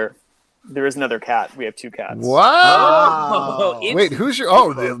another cat. We have 2 cats. What? Oh, it's- Wait, who's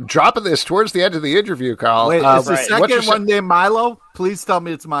your... dropping this towards the end of the interview, Carl. Wait, is the right. what's your second one named Milo? Please tell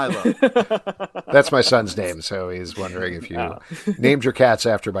me it's Milo. That's my son's name, so he's wondering if you named your cats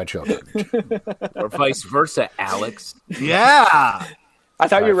after my children. or vice versa, Alex. Yeah. I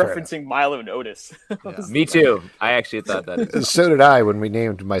thought you were Fair referencing Milo and Otis. Me too. I actually thought that. So did I when we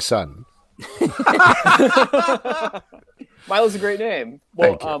named my son. Milo's a great name.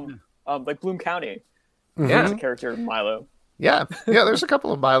 Well, Thank like Bloom County, Yeah. there's a character Milo. Yeah, there's a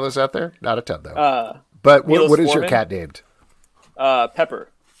couple of Milos out there. Not a ton, though. Milos But what is your Forman? cat named? Pepper.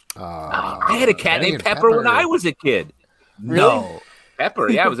 I had a cat dang named it, Pepper when Pepper. I was a kid. No. Pepper,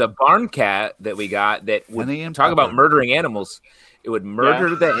 yeah, it was a barn cat that we got that would Penny and talk Pepper. about murdering animals. It would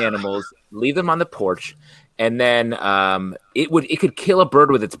murder the animals, leave them on the porch, and then it could kill a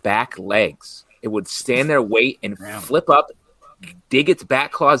bird with its back legs. It would stand there, wait, and flip up, dig its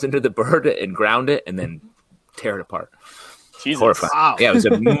back claws into the bird and ground it, and then tear it apart. Jesus. Horrifying. Wow. Yeah, it was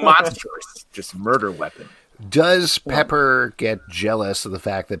a monstrous, just murder weapon. Does Pepper get jealous of the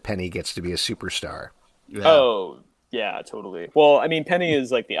fact that Penny gets to be a superstar? Yeah. Oh, yeah, totally. Well, I mean, Penny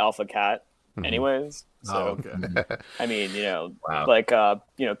is like the alpha cat anyways. So, okay. I mean, you know, Wow. like,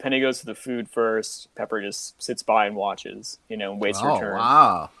 you know, Penny goes to the food first. Pepper just sits by and watches, you know, and waits her Oh turn.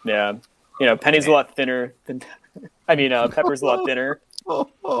 wow. Yeah. You know, Penny's a lot thinner than I mean, Pepper's a lot thinner.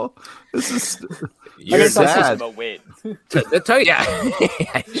 This is You're sad. About weight.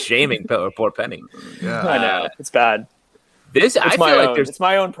 Yeah, shaming poor Penny. Yeah. I know it's bad. This I It's feel my like own. there's It's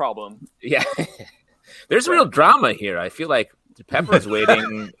my own problem. yeah, there's real drama here. I feel like Pepper's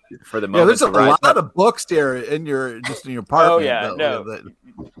waiting for the Yeah, moment there's a to rise lot up. of books here in your apartment. Oh yeah, though, no. that-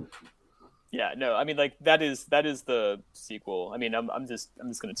 Yeah, no. I mean, like that is the sequel. I mean, I'm just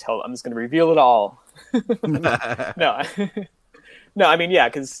gonna reveal it all. No, no. I mean, yeah,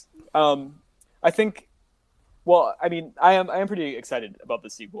 because I think. Well, I mean, I am pretty excited about the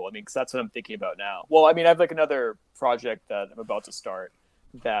sequel. I mean, because that's what I'm thinking about now. Well, I mean, I have like another project that I'm about to start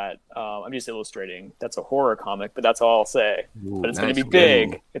that I'm just illustrating. That's a horror comic, but that's all I'll say. But it's going to be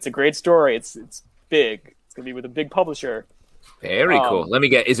big. Ooh. It's a great story. It's big. It's going to be with a big publisher. Very cool. Let me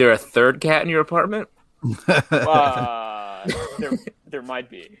get. Is there a third cat in your apartment? There might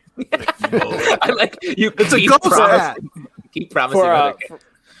be. I like you. It's a keep ghost promising- cat. Keep promising. For another cat.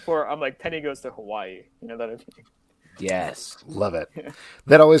 I'm like Penny goes to Hawaii. You know that I mean? Yes. Love it.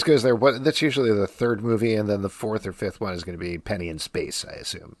 That always goes there. That's usually the third movie, and then the fourth or fifth one is going to be Penny in Space, I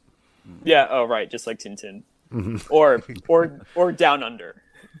assume. Yeah. Oh, right. Just like Tintin, Mm-hmm. or Down Under.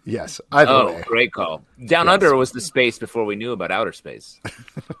 Yes. Either Oh, way. great call. Down Under was the space before we knew about outer space.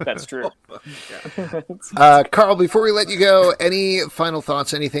 That's true. Karl, before we let you go, any final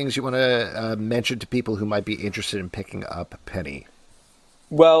thoughts, any things you want to mention to people who might be interested in picking up Penny?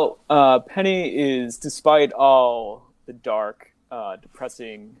 Well, Penny is, despite all the dark,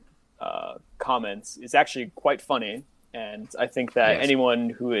 depressing comments, is actually quite funny, and I think that anyone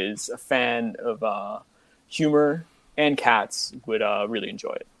who is a fan of humor and cats would really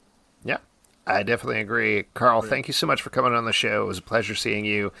enjoy it. Yeah, I definitely agree. Karl, thank you so much for coming on the show. It was a pleasure seeing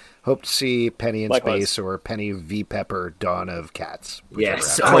you. Hope to see Penny in Likewise. Space or Penny v. Pepper, Dawn of Cats.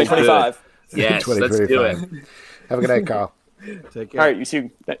 Yes. whichever happens. 2025. Yes, let's do it. Have a good night, Karl. Take care. All right, you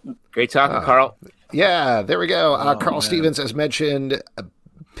too. Great talking, Karl. Yeah, there we go. Karl man. Stevens, as mentioned,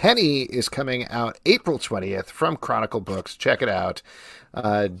 Penny is coming out April 20th from Chronicle Books. Check it out.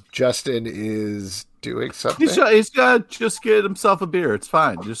 Justin is doing something. He's got to just get himself a beer. It's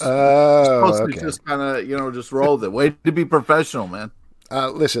fine. Just Okay. just kind of just roll with it. Way to be professional, man.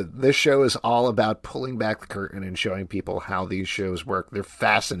 Listen, this show is all about pulling back the curtain and showing people how these shows work. They're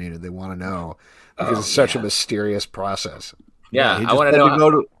fascinated. They want to know because it's such a mysterious process. Yeah, He I just want had to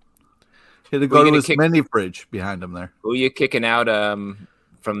know he had to Were go you to gonna his kick- mini fridge behind him there. who you kicking out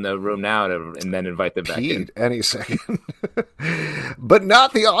from the room now and then invite them back in. Pete, any second. But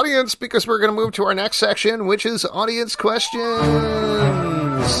not the audience, because we're going to move to our next section, which is audience questions.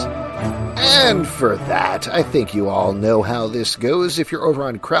 And for that, I think you all know how this goes. If you're over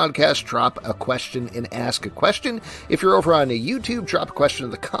on Crowdcast, drop a question and ask a question. If you're over on YouTube, drop a question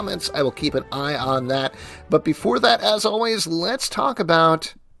in the comments. I will keep an eye on that. But before that, as always, let's talk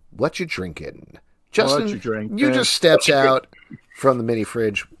about what you're drinking. Justin, you drinking? you just stepped out from the mini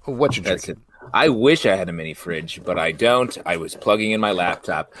fridge. What you That's drinking? it. I wish I had a mini fridge, but I don't. I was plugging in my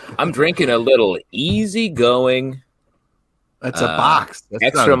laptop. I'm drinking a little easygoing That's a box. That's not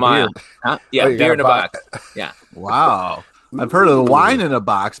extra a mile. beer. Huh? Yeah, Oh, you beer got in a a box. Yeah. Wow. I've heard of the wine in a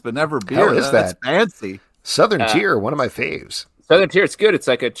box, but never beer. Hell is That's that? fancy. Southern Tier, one of my faves. Southern Tier, it's good. It's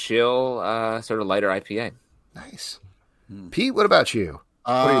like a chill, sort of lighter IPA. Nice. Pete, what about you?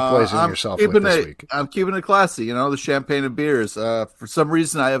 What are you poisoning yourself with keeping this it, week? I'm keeping it classy, the champagne and beers. For some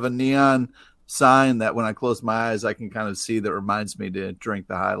reason, I have a neon sign that when I close my eyes, I can kind of see that reminds me to drink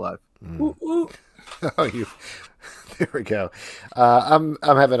the High Life. Oh, there we go. I'm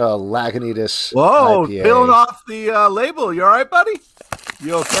having a Lagunitas Whoa, IPA. peeling off the label. You all right, buddy?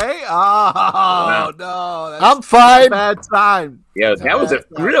 You okay? Oh, no. That's I'm fine. a bad sign. Yeah, that was a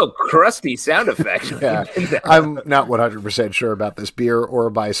real crusty sound effect. Yeah, I'm not 100% sure about this beer or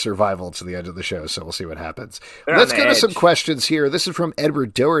my survival to the end of the show, so we'll see what happens. They're Let's on go the to some edge. questions here. This is from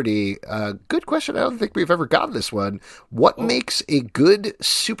Edward Doherty. Good question. I don't think we've ever gotten this one. What makes a good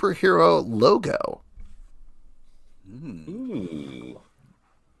superhero logo? Ooh.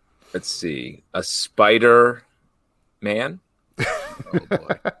 Let's see. A Spider Man? Oh,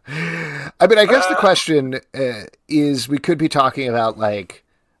 boy. I mean, I guess the question is we could be talking about like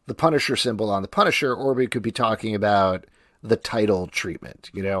the Punisher symbol on the Punisher, or we could be talking about the title treatment,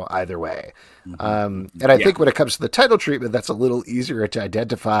 either way. And I think when it comes to the title treatment, that's a little easier to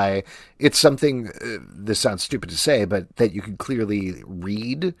identify. It's something, this sounds stupid to say, but that you can clearly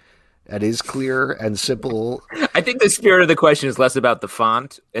read. That is clear and simple. I think the spirit of the question is less about the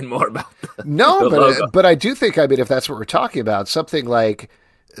font and more about the logo. but I do think, if that's what we're talking about, something like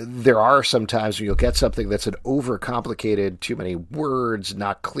there are some times when you'll get something that's an overcomplicated, too many words,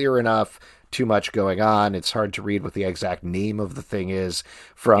 not clear enough, too much going on. It's hard to read what the exact name of the thing is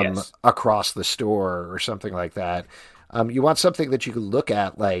from across the store or something like that. You want something that you can look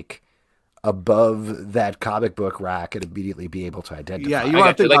at like above that comic book rack and immediately be able to identify. Yeah, you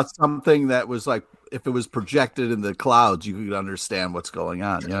want to think about something that was like, if it was projected in the clouds, you could understand what's going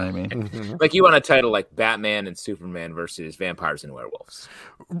on. You know what I mean? Like you want a title like Batman and Superman versus Vampires and Werewolves.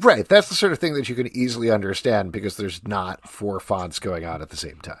 Right. That's the sort of thing that you can easily understand because there's not 4 fonts going on at the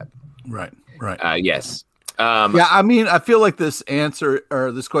same time. Right. Yes. Yeah, I mean, I feel like this answer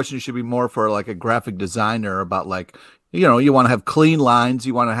or this question should be more for like a graphic designer about like, you know, you want to have clean lines.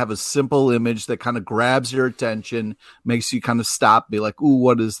 You want to have a simple image that kind of grabs your attention, makes you kind of stop, be like, ooh,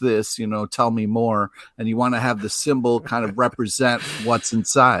 what is this? You know, tell me more. And you want to have the symbol kind of represent what's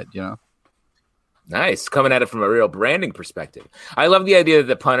inside, you know? Nice. Coming at it from a real branding perspective. I love the idea that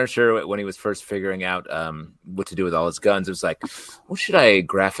the Punisher, when he was first figuring out what to do with all his guns, it was like, what should I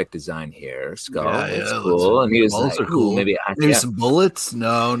graphic design here? Skull. That's cool. And he was like, cool. Maybe some bullets.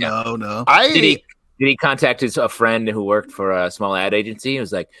 No. Did he contact a friend who worked for a small ad agency? He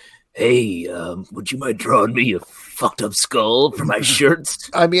was like, hey, would you mind drawing me a fucked up skull for my shirts?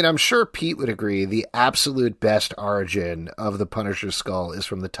 I mean, I'm sure Pete would agree the absolute best origin of the Punisher's skull is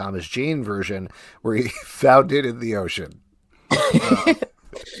from the Thomas Jane version where he found it in the ocean.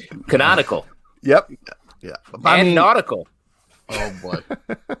 Canonical. Yep. Yeah. And nautical. Oh, boy.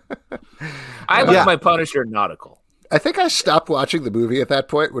 I like my Punisher nautical. I think I stopped watching the movie at that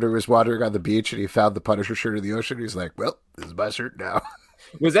point when he was wandering on the beach and he found the Punisher shirt in the ocean. He's like, well, this is my shirt now.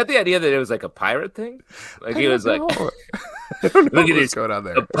 Was that the idea that it was like a pirate thing? Like he was like, I don't know look at what's going on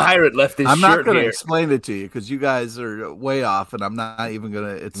there. A pirate left his I'm shirt not going to here. explain it to you because you guys are way off and I'm not even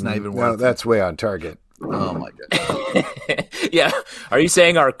going to, it's not even worth that's way on target. Oh my god! Yeah, are you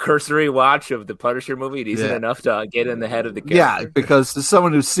saying our cursory watch of the Punisher movie isn't enough to get in the head of the character? Yeah, because as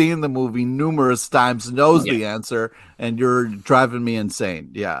someone who's seen the movie numerous times knows the answer, and you're driving me insane.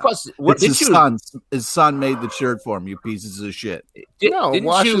 Yeah, plus, his son made the shirt for him. You pieces of shit.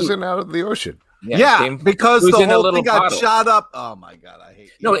 Washes it out of the ocean. Yeah, because the whole thing got shot up. Oh my god, I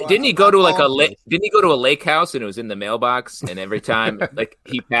hate you. No, didn't he go to like a lake? Didn't he go to a lake house and it was in the mailbox? And every time, like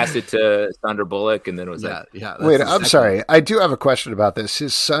he passed it to Sandra Bullock, and then it was Wait, I'm sorry. I do have a question about this.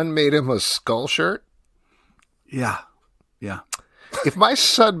 His son made him a skull shirt. Yeah. If my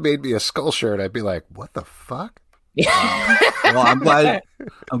son made me a skull shirt, I'd be like, "What the fuck?" Well, I'm glad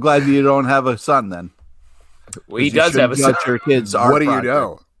you don't have a son then. Well, he does have a son. Your kids. What do you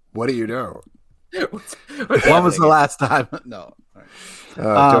know? What do you know? When was the last time? No.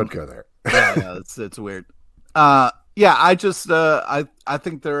 Don't go there. Yeah, it's weird. I just I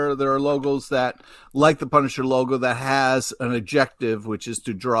think there are logos that, like the Punisher logo, that has an objective, which is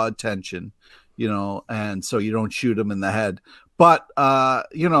to draw attention, you know, and so you don't shoot them in the head. But I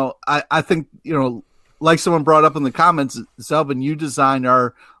think, you know, like someone brought up in the comments, Selvin, you design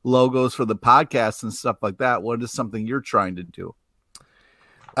our logos for the podcast and stuff like that. What is something you're trying to do?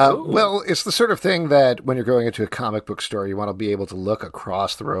 Well, it's the sort of thing that when you're going into a comic book store, you want to be able to look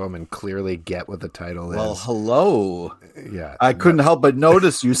across the room and clearly get what the title is. Well, hello. Yeah. I couldn't help but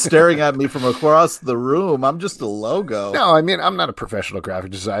notice you staring at me from across the room. I'm just a logo. No, I mean, I'm not a professional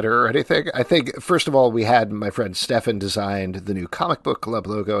graphic designer or anything. I think, first of all, we had my friend Stefan designed the new comic book club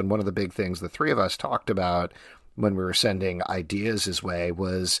logo, and one of the big things the three of us talked about when we were sending ideas his way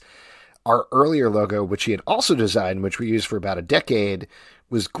was our earlier logo, which he had also designed, which we used for about a decade,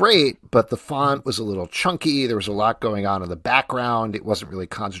 was great, but the font was a little chunky. There was a lot going on in the background. It wasn't really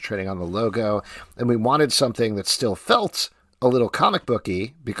concentrating on the logo. And we wanted something that still felt a little comic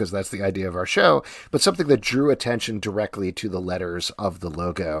booky, because that's the idea of our show, but something that drew attention directly to the letters of the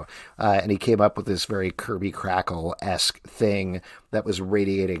logo. And he came up with this very Kirby Crackle-esque thing that was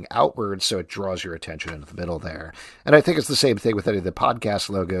radiating outwards, so it draws your attention into the middle there. And I think it's the same thing with any of the podcast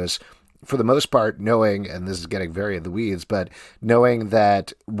logos. For the most part, knowing, and this is getting very in the weeds, but knowing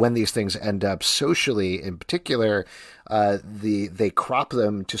that when these things end up socially, in particular, they crop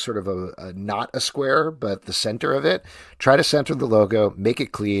them to sort of a not a square, but the center of it. Try to center the logo, make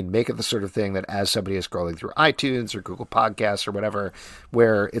it clean, make it the sort of thing that as somebody is scrolling through iTunes or Google Podcasts or whatever,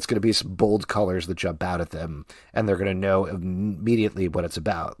 where it's going to be some bold colors that jump out at them, and they're going to know immediately what it's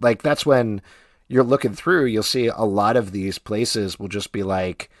about. Like, that's when you're looking through, you'll see a lot of these places will just be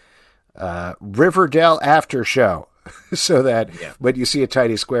like, Riverdale After Show, so that when you see a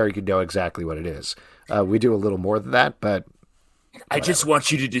tiny square, you can know exactly what it is. We do a little more than that, but I just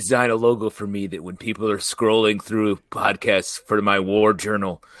want you to design a logo for me that when people are scrolling through podcasts for my war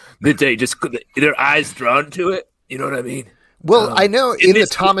journal, that they just their eyes drawn to it. You know what I mean? Well, I know in the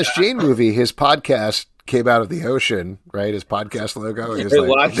Thomas Jane movie, his podcast came out of the ocean, right? His podcast logo. He's Hey, like,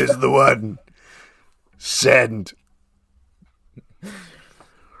 watch this is the one. Send.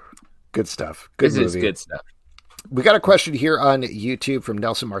 Good stuff. Good This movie. is good stuff. We got a question here on YouTube from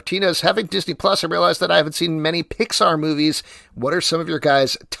Nelson Martinez. Having Disney Plus, I realized that I haven't seen many Pixar movies. What are some of your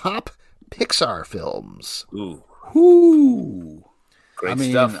guys' top Pixar films? Ooh, Ooh. great I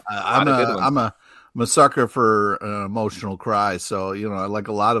mean, stuff. I'm a sucker for an emotional cry, so I like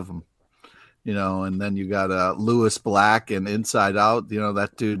a lot of them. And then you got Lewis Black and Inside Out.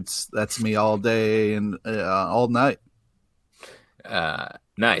 That's me all day and all night.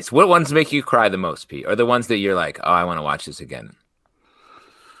 Nice. What ones make you cry the most, Pete? Or the ones that you're like, oh, I want to watch this again?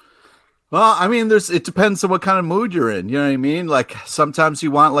 Well, I mean, it depends on what kind of mood you're in. You know what I mean? Like sometimes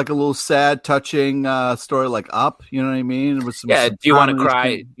you want like a little sad, touching story, like Up. You know what I mean? With some, Do you want to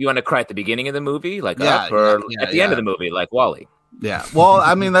cry? You want to cry at the beginning of the movie, like Up, or at the end of the movie, like Wall-E? Yeah. Well,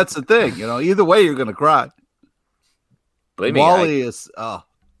 I mean, that's the thing. Either way, you're gonna cry. Believe me, Wall-E is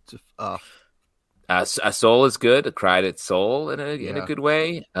Soul is good. I cried at Soul in a good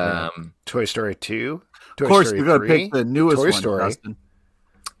way. Toy Story 2. Of course, you're gonna pick the newest Toy one, Story. Justin.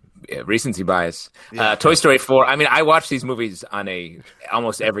 Yeah, recency bias. Toy Story 4. I mean, I watch these movies on a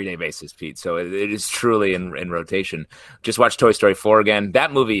almost everyday basis, Pete. So it is truly in rotation. Just watch Toy Story 4 again.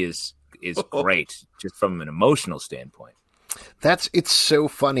 That movie is great, just from an emotional standpoint. It's so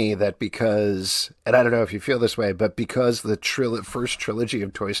funny that because, and I don't know if you feel this way, but because the first trilogy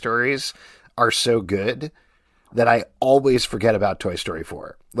of Toy Stories are so good that I always forget about Toy Story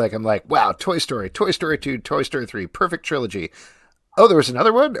 4. Like, I'm like, wow, Toy Story 2, Toy Story 3, perfect trilogy. Oh, there was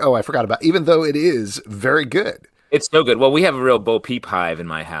another one? Oh, I forgot about, even though it is very good. It's so good. Well, we have a real Bo Peep hive in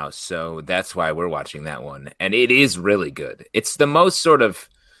my house, so that's why we're watching that one. And it is really good. It's the most sort of,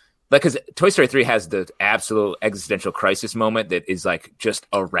 like, because Toy Story 3 has the absolute existential crisis moment that is, like, just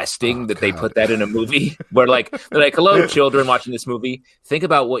arresting they put that in a movie where, like, they're like, hello, children watching this movie. Think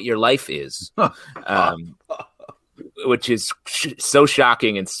about what your life is. Which is so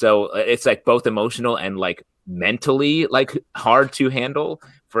shocking and so, it's, like, both emotional and, like, mentally, like, hard to handle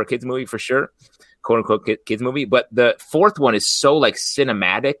for a kids movie, for sure. Quote unquote kids movie. But the fourth one is so, like,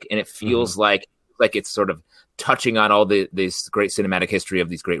 cinematic, and it feels like it's sort of touching on all this great cinematic history of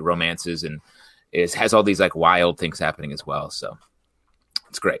these great romances, and has all these, like, wild things happening as well. So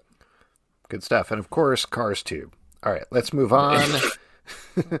it's great. Good stuff. And of course, Cars 2. All right, let's move on.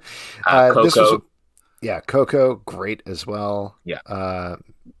 Coco. Coco, great as well. Yeah.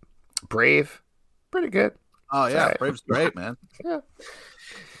 Brave, pretty good. Oh yeah, right. Brave's great, man. Yeah.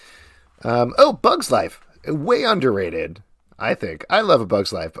 Bug's Life, way underrated. I think I love A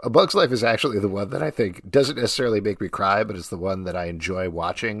Bug's Life. A Bug's Life is actually the one that I think doesn't necessarily make me cry, but it's the one that I enjoy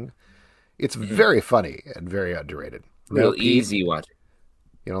watching. It's very funny and very underrated. Real easy watching.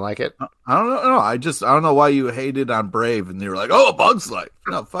 You don't like it? I don't know. No, I don't know why you hated on Brave, and you were like, "Oh, A Bug's Life."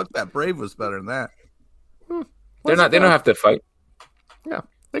 No, fuck that. Brave was better than that. They don't have to fight. Yeah,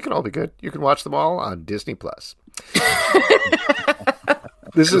 they can all be good. You can watch them all on Disney Plus.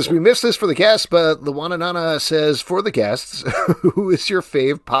 We missed this for the guests, but Luana Nana says, for the guests, who is your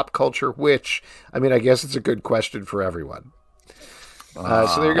fave pop culture witch? I mean, I guess it's a good question for everyone.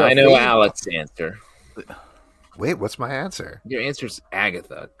 So there you go. I know Alex's answer. Wait, what's my answer? Your answer's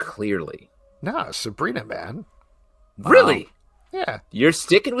Agatha, clearly. No, Sabrina, man. Really? Yeah. You're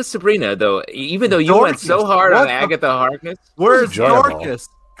sticking with Sabrina, though, even though you went so hard on Agatha Harkness. Where's Dorcas?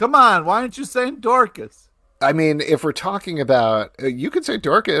 Come on, why aren't you saying Dorcas? I mean, if we're talking about, you could say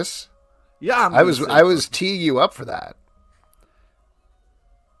Dorcas. Yeah, I was teeing you up for that.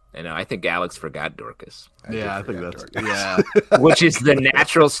 I know. I think Alex forgot Dorcas. I think that's Dorcas. Which is the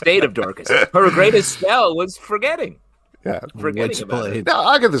natural state of Dorcas. Her greatest spell was forgetting. Yeah, forgetting about it.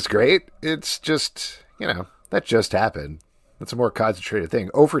 No, Agatha's great. It's just that just happened. It's a more concentrated thing.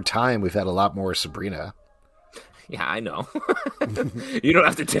 Over time, we've had a lot more Sabrina. Yeah, I know. You don't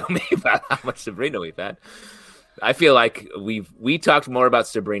have to tell me about how much Sabrina we've had. I feel like we talked more about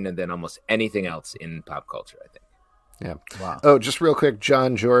Sabrina than almost anything else in pop culture, I think. Yeah. Wow. Oh, just real quick,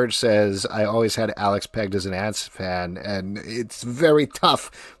 John George says, I always had Alex pegged as an Ants fan, and it's very tough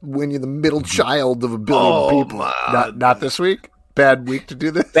when you're the middle child of a billion people. Not this week? Bad week to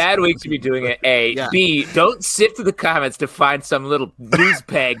do this? Bad week to be doing it, A. Yeah. B, don't sift through the comments to find some little news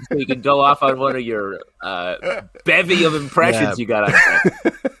peg so you can go off on one of your bevy of impressions you got on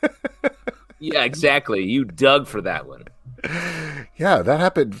there. Yeah, exactly. You dug for that one. Yeah, that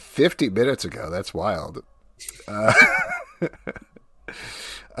happened 50 minutes ago. That's wild.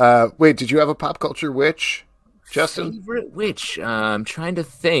 Wait, did you have a pop culture witch, Justin? Favorite witch? I'm trying to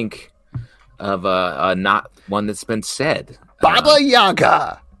think of a not one that's been said. Baba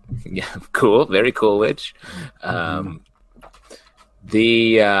Yaga. Yeah, cool. Very cool witch. I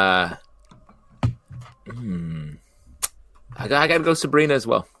got to go Sabrina as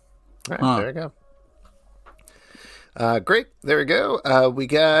well. All right, there you go. Great. There we go. We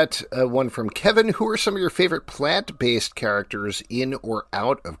got one from Kevin. Who are some of your favorite plant-based characters in or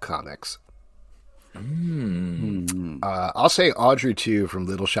out of comics? I'll say Audrey 2 from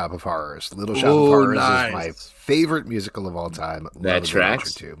Little Shop of Horrors. Little Shop of Horrors is my favorite musical of all time. That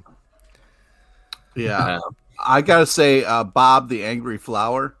tracks. Audrey 2. Yeah. I got to say Bob the Angry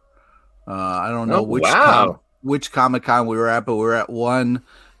Flower. I don't know which Comic-Con we were at, but we were at one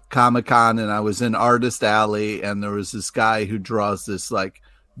Comic-Con and I was in Artist Alley and there was this guy who draws this like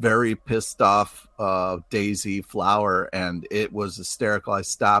very pissed off daisy flower and it was hysterical. I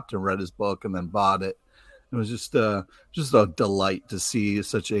stopped and read his book and then bought it. It was just a delight to see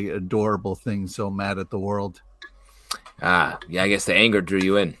such a adorable thing so mad at the world. Yeah, I guess the anger drew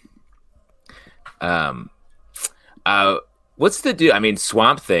you in. What's the dude? I mean,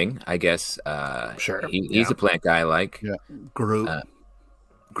 Swamp Thing, I guess. Sure. He's a plant guy I like. Yeah. Groot.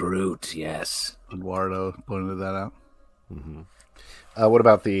 Groot, yes. Eduardo pointed that out. Mm-hmm. What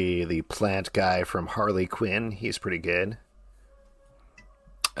about the plant guy from Harley Quinn? He's pretty good.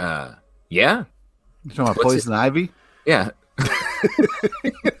 Yeah. You talking about Poison Ivy? Yeah.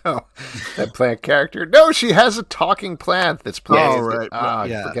 That plant character. No, she has a talking plant that's playing. Oh, right.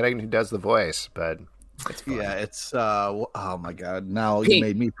 I'm forgetting who does the voice, but it's fun. Yeah, it's oh my god. Now you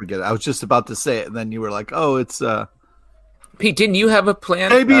made me forget it. I was just about to say it, and then you were like, oh, it's Pete, didn't you have a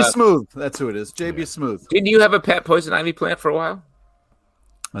plant? JB Smooth. That's who it is. JB Smooth. Didn't you have a pet poison ivy plant for a while?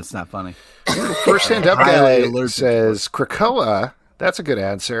 That's not funny. First hand up guy says Krakoa. That's a good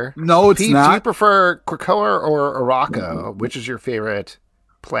answer. No, it's Pete, not. Do you prefer Krakoa or Araka? Which is your favorite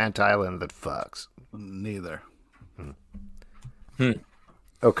plant island that fucks? Neither.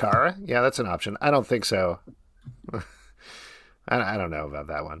 Okara? Yeah, that's an option. I don't think so. I don't know about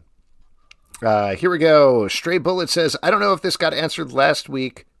that one. Here we go. Stray Bullet says, I don't know if this got answered last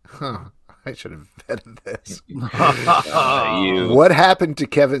week. I should have vetted this. What happened to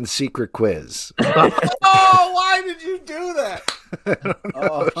Kevin's secret quiz? Oh, why did you do that?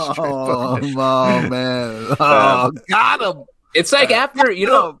 Oh, man. Oh, got him. It's like after, you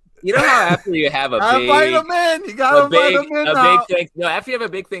know how after you have a big... Invite him in. You got to invite him in now. After you have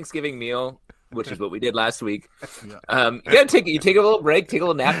a big Thanksgiving meal, which is what we did last week, you gotta take a little break, take a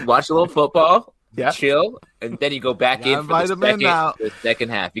little nap, watch a little football, chill, and then you go back in for the second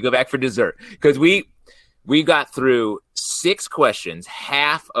half. You go back for dessert because we got through 6 questions,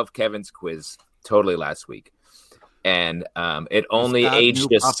 half of Kevin's quiz totally last week, and it only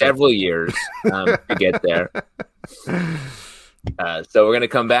aged us several years to get there. So we're gonna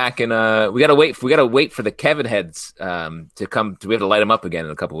come back and we gotta wait for the Kevin heads to come. We have to light them up again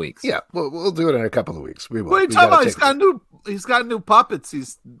in a couple weeks. Yeah, we'll do it in a couple of weeks. We will. What are you talking about? He's got new puppets.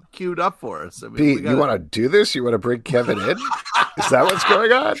 He's queued up for us. I mean, Pete, you want to do this? You want to bring Kevin in? Is that what's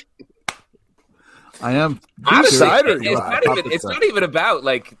going on? I am. Honestly, it's not even about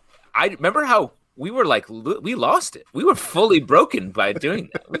like. I remember how we were like we lost it. We were fully broken by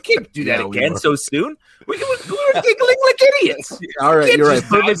doing that. We can't do that again so soon. We were giggling like idiots. All right, you're right.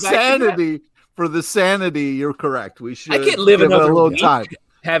 For the sanity, you're correct. We should. I can't live another little week time.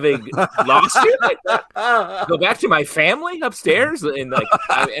 Having lost it like that. Go back to my family upstairs and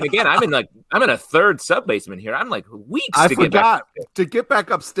again I'm in a third sub basement here. I'm like weeks. I forgot to get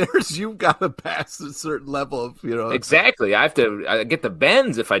back upstairs. You've got to pass a certain level of Exactly. I get the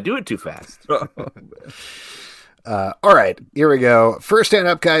bends if I do it too fast. All right, here we go. First stand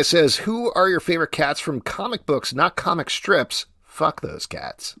up guy says, "Who are your favorite cats from comic books, not comic strips? Fuck those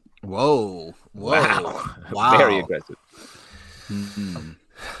cats." Whoa! Wow! Very aggressive. Mm-hmm.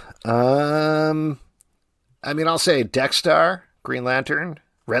 I mean, I'll say Dexter, Green Lantern,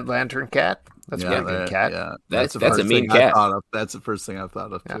 Red Lantern cat. That's a good cat. Yeah, that's a mean cat. That's the first thing I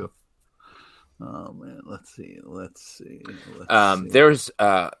thought of too. Oh man, let's see. There's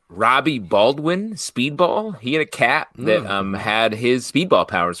Robbie Baldwin, Speedball. He had a cat that had his Speedball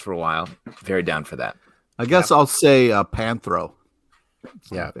powers for a while. Very down for that. I guess I'll say Panthro.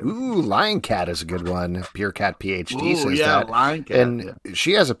 Yeah. Ooh, Lion Cat is a good one. Pure Cat PhD says that. Lion Cat. And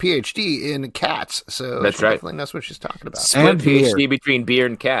she has a PhD in cats, so that's she definitely knows what she's talking about. Split PhD between beer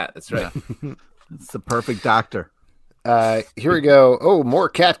and cat. That's right. It's the perfect doctor. Here we go. Oh, more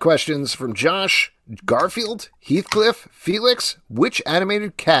cat questions from Josh. Garfield, Heathcliff, Felix. Which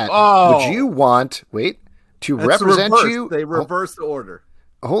animated cat would you want, to represent you? They reverse the order.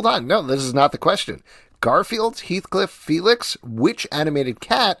 Hold on. No, this is not the question. Garfield, Heathcliff, Felix, which animated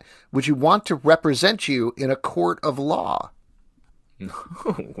cat would you want to represent you in a court of law?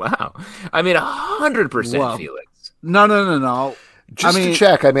 Wow. I mean, 100% Well, Felix. No. Just to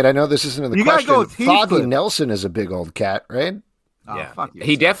check, I mean, I know this isn't in the You gotta question. go with Foggy Heathcliff. Nelson is a big old cat, right? Oh, Yeah. fuck you.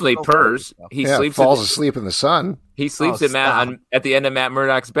 He definitely Go purrs. for it. He Yeah, sleeps falls asleep in the sun. He sleeps Oh, at the end of Matt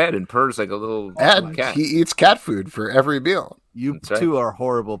Murdock's bed and purrs like a little And cat. he eats cat food for every meal. You That's right. two are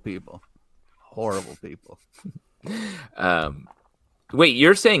horrible people. Horrible people. Wait,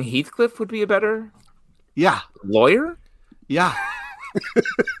 you're saying Heathcliff would be a better Yeah. lawyer? Yeah.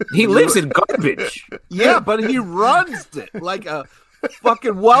 He lives in garbage. Yeah, but he runs it like a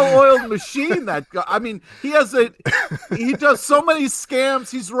fucking well-oiled machine. That guy. I mean, he does so many scams.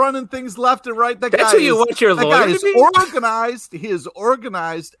 He's running things left and right. That That's guy who you want your that lawyer guy to is be? organized. He is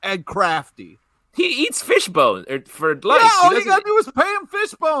organized and crafty. He eats fish bones for lunch. Yeah, all He you doesn't- gotta do is pay him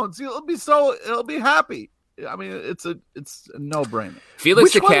fish bones. He'll be happy. I mean, it's a no-brainer. Felix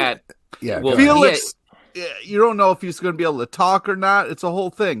Which the one- cat. Yeah, Well, go ahead. Felix, you don't know if he's going to be able to talk or not. It's a whole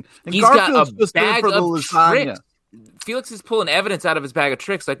thing. And He's got Garfield's a just in bag for the of lasagna. tricks. Felix is pulling evidence out of his bag of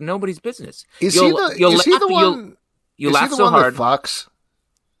tricks like nobody's business. Is he the one? You'll Is he laugh the so one hard. that fucks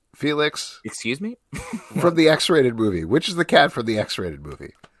Felix Excuse me? from the X-rated movie? Which is the cat from the X-rated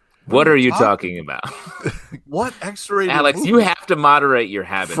movie? What are you talking about? What X-rated Alex, movie? you have to moderate your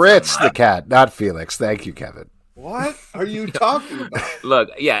habits. Fritz online. the cat, not Felix. Thank you, Kevin. What are you talking about? Look,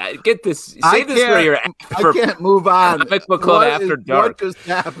 yeah, get this. I Save this for can't- your I can't move on. Comic book club after dark. What just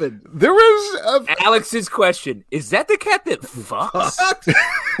happened? There was Alex's question: is that the cat that fucks?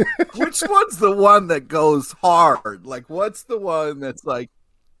 Which one's the one that goes hard? Like, what's the one that's like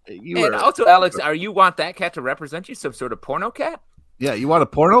you And are? also, Alex, you want that cat to represent you? Some sort of porno cat? Yeah, you want a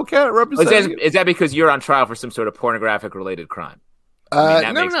porno cat Is representing? is that because you're on trial for some sort of pornographic related crime?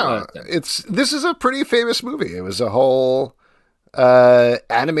 that no, makes a lot no. of sense. This is a pretty famous movie. It was a whole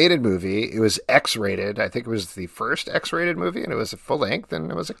animated movie. It was X-rated. I think it was the first X-rated movie, and it was a full length,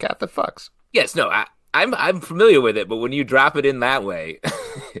 and it was a cat that fucks. Yes, no, I'm familiar with it, but when you drop it in that way,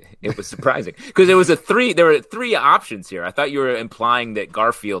 it was surprising because there were three options here. I thought you were implying that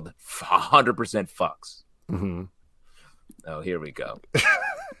Garfield 100% fucks. Mm-hmm. Oh, here we go.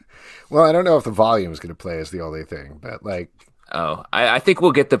 Well, I don't know if the volume is going to play as the only thing, but like, Oh, I think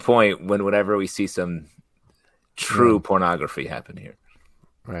we'll get the point whenever we see some true pornography happen here.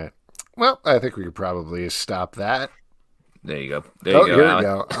 right. Well, I think we could probably stop that. There you go. There you go. Here Alex. we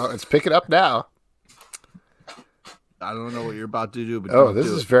go. Oh, let's pick it up now. I don't know what you're about to do, but Oh, don't this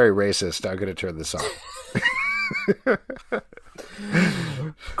do is it. very racist. I'm going to turn this off.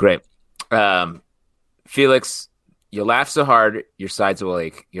 Great. Felix, you laugh so hard, your sides will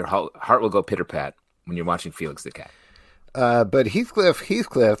ache. Your heart will go pitter-pat when you're watching Felix the cat. But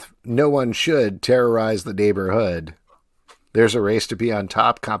Heathcliff, no one should terrorize the neighborhood. There's a race to be on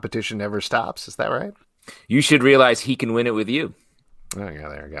top. Competition never stops. Is that right? You should realize he can win it with you. Oh, yeah,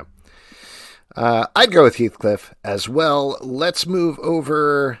 there we go. I'd go with Heathcliff as well. Let's move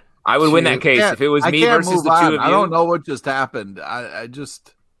over. I would win that case Can't- if it was I me can't versus move the on. two of you. I don't know what just happened. I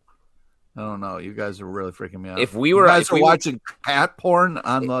don't know. You guys are really freaking me out. If we you were- guys if are we were- watching cat porn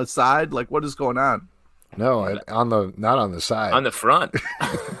on the side, like what is going on? No, not on the side. On the front.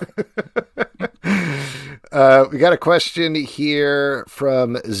 We got a question here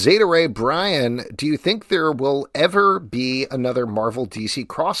from Zeta Ray Brian. Do you think there will ever be another Marvel DC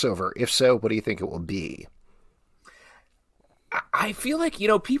crossover? If so, what do you think it will be? I feel like,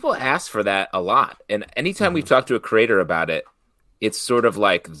 people ask for that a lot. And anytime we've talked to a creator about it, it's sort of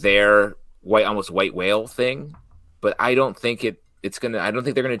like their almost white whale thing. But I don't think I don't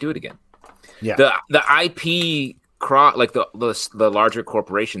think they're gonna do it again. Yeah. The IP like the larger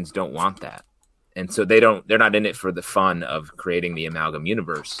corporations don't want that. And so they're not in it for the fun of creating the amalgam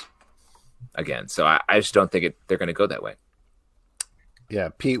universe again. So I just don't think they're going to go that way. Yeah,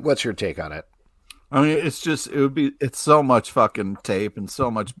 Pete, what's your take on it? I mean, it's so much fucking tape and so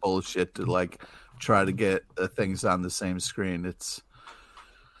much bullshit to like try to get things on the same screen.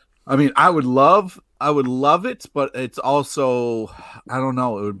 I would love it, but it's also, I don't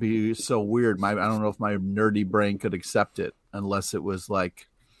know, it would be so weird. I don't know if my nerdy brain could accept it unless it was like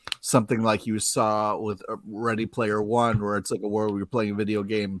something like you saw with Ready Player One, where it's like a world where you're playing a video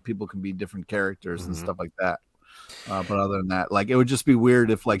game and people can be different characters and stuff like that. But other than that, like it would just be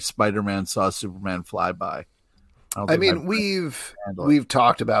weird if like Spider-Man saw Superman fly by. I mean, we've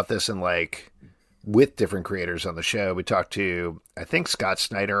talked about this in like with different creators on the show. We talked to, I think, Scott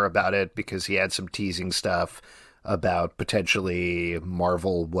Snyder about it because he had some teasing stuff about potentially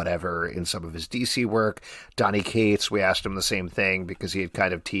Marvel whatever in some of his DC work. Donny Cates, we asked him the same thing because he had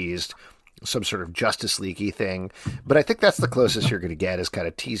kind of teased some sort of Justice League-y thing. But I think that's the closest you're going to get is kind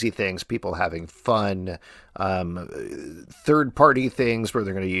of teasy things, people having fun, third-party things where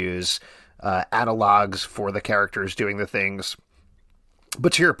they're going to use analogs for the characters doing the things.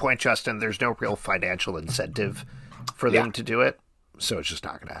 But to your point, Justin, there's no real financial incentive for them to do it, so it's just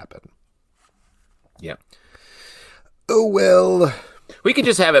not going to happen. Yeah. Oh, well. We could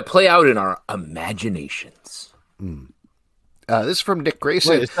just have it play out in our imaginations. This is from Nick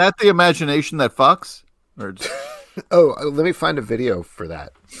Grayson. Wait, is that the imagination that fucks? Or let me find a video for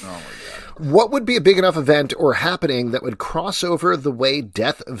that. Oh, my God. What would be a big enough event or happening that would cross over the way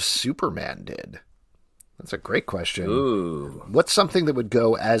Death of Superman did? That's a great question. Ooh. What's something that would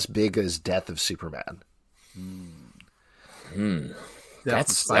go as big as Death of Superman?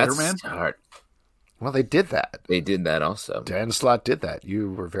 That's Spider-Man? That's hard. Well, they did that. They did that also. Dan Slott did that.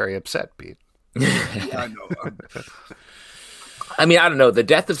 You were very upset, Pete. I know. I mean, I don't know. The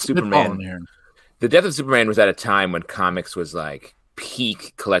Death of Superman. The Death of Superman was at a time when comics was like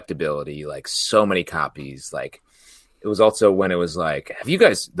peak collectability, like so many copies. Like it was also when it was like,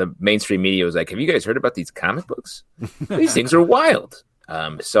 the mainstream media was like, have you guys heard about these comic books? These things are wild.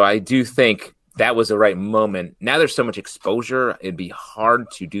 So I do think that was the right moment. Now there's so much exposure. It'd be hard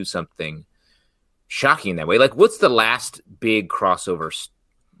to do something shocking that way. Like what's the last big crossover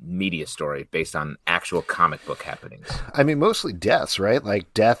media story based on actual comic book happenings? I mean, mostly deaths, right?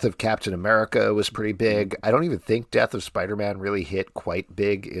 Like Death of Captain America was pretty big. I don't even think Death of Spider-Man really hit quite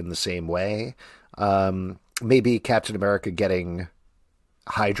big in the same way. Maybe Captain America getting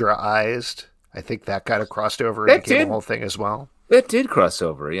Hydra-ized. I think that kind of crossed over and became a whole thing as well. That did cross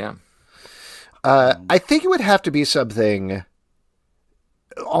over, yeah. I think it would have to be something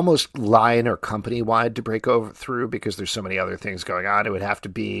almost line or company wide to break over through because there's so many other things going on. It would have to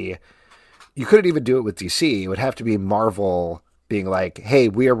be, you couldn't even do it with DC. It would have to be Marvel being like, hey,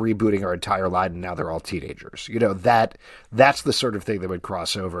 we are rebooting our entire line and now they're all teenagers. You know, that's the sort of thing that would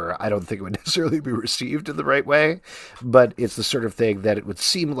cross over. I don't think it would necessarily be received in the right way, but it's the sort of thing that it would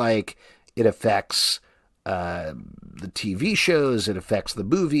seem like it affects the TV shows, it affects the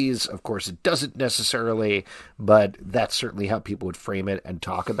movies. Of course, it doesn't necessarily, but that's certainly how people would frame it and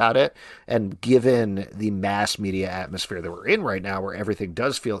talk about it. And given the mass media atmosphere that we're in right now, where everything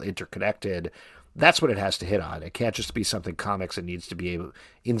does feel interconnected, that's what it has to hit on. It can't just be something comics. It needs to be able,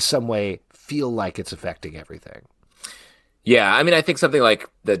 in some way, feel like it's affecting everything. Yeah, I mean, I think something like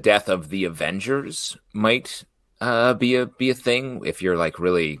the death of the Avengers might be a thing if you're like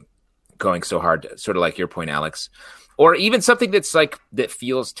really going so hard, sort of like your point, Alex, or even something that's like that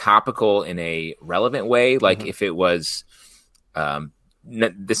feels topical in a relevant way. Like if it was,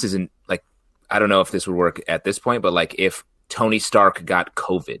 this isn't like, I don't know if this would work at this point, but like if Tony Stark got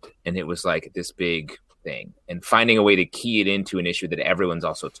COVID and it was like this big thing, and finding a way to key it into an issue that everyone's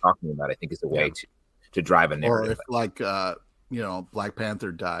also talking about, I think is a way to drive a narrative. Or if like, Black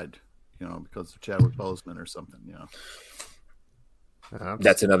Panther died, because of Chadwick Boseman or something,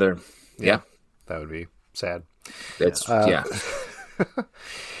 That's another. Yeah, that would be sad. It's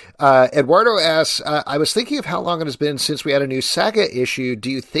Eduardo asks, I was thinking of how long it has been since we had a new Saga issue.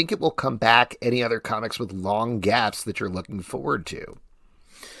 Do you think it will come back? Any other comics with long gaps that you're looking forward to?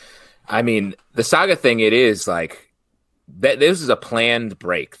 I mean, the Saga thing, it is like that. This is a planned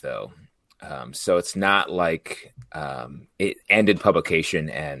break, though. So it's not like it ended publication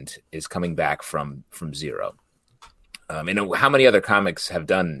and is coming back from zero. And how many other comics have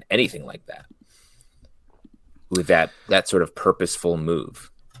done anything like that with that sort of purposeful move?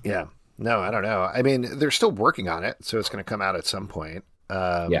 Yeah. No, I don't know. I mean, they're still working on it, so it's going to come out at some point.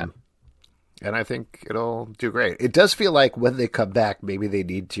 And I think it'll do great. It does feel like when they come back, maybe they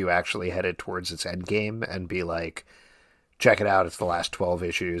need to actually head it towards its end game and be like, check it out. It's the last 12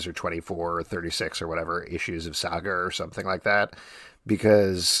 issues or 24 or 36 or whatever issues of Saga or something like that,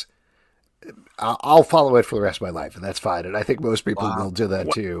 because I'll follow it for the rest of my life, and that's fine. And I think most people will do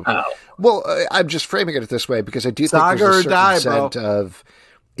that too. Wow. Well, I'm just framing it this way because I do think Saga there's a or certain die, sense of,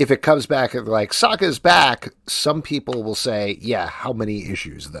 if it comes back and like Saga's back, some people will say, yeah, how many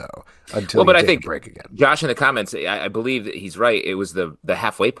issues though? Until but you I take think a break again. Josh in the comments, I believe that he's right. It was the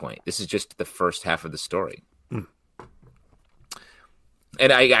halfway point. This is just the first half of the story.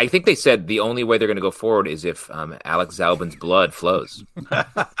 And I think they said the only way they're going to go forward is if Alex Zalbin's blood flows.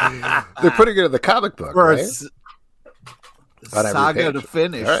 They're putting it in the comic book, right? Saga to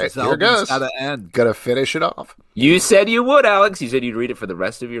finish. All right, here goes. Gotta end. Gotta finish it off. You said you would, Alex. You said you'd read it for the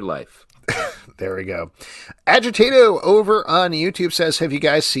rest of your life. There we go. Agitato over on YouTube says, have you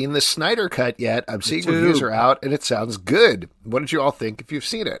guys seen the Snyder Cut yet? I'm seeing reviews are out, and it sounds good. What did you all think if you've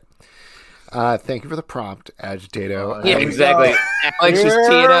seen it? Thank you for the prompt, Agitato. Yeah, exactly. Alex just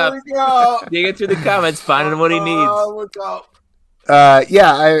teeing up. Digging through the comments, finding what he needs. Look out.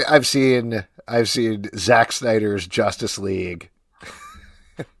 I've seen Zack Snyder's Justice League.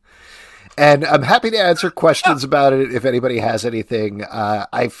 And I'm happy to answer questions about it if anybody has anything.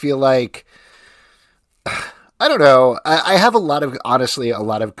 I feel like, I don't know. I have a lot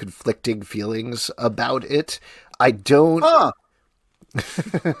of conflicting feelings about it. I don't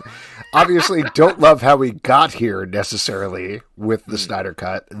obviously don't love how we got here necessarily with the Snyder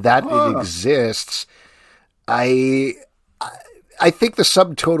Cut. That it exists. I think the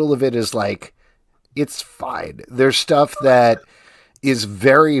subtotal of it is like, it's fine. There's stuff that is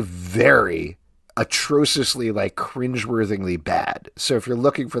very, very atrociously, like, cringeworthingly bad. So if you're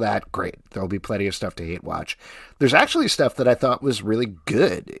looking for that, great. There'll be plenty of stuff to hate watch. There's actually stuff that I thought was really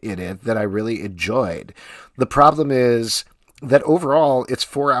good in it that I really enjoyed. The problem is that overall it's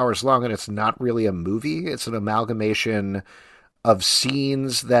 4 hours long and it's not really a movie. It's an amalgamation of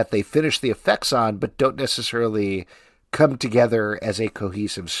scenes that they finish the effects on, but don't necessarily come together as a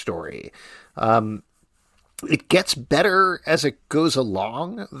cohesive story. It gets better as it goes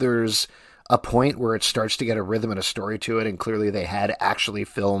along. There's a point where it starts to get a rhythm and a story to it, and clearly they had actually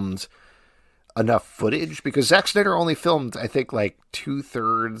filmed enough footage, because Zack Snyder only filmed, I think, like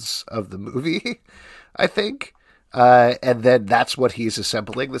 2/3 of the movie, I think. And then that's what he's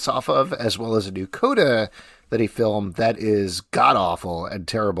assembling this off of, as well as a new coda that he filmed that is god-awful and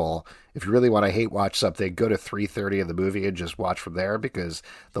terrible. If you really want to hate watch something, go to 3:30 of the movie and just watch from there, because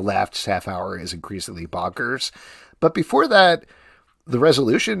the last half hour is increasingly bonkers. But before that, the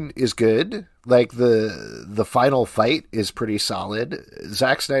resolution is good. Like, the final fight is pretty solid.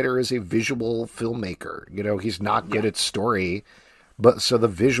 Zack Snyder is a visual filmmaker. You know, he's not good at story, but so the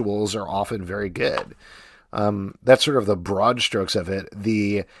visuals are often very good. That's sort of the broad strokes of it.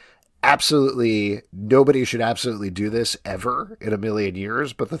 Nobody should absolutely do this ever in a million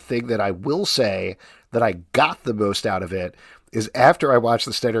years. But the thing that I will say that I got the most out of it is after I watched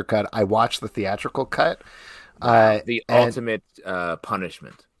the Snyder Cut, I watched the theatrical cut. The ultimate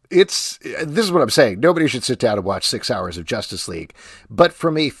punishment. This is what I'm saying. Nobody should sit down and watch 6 hours of Justice League. But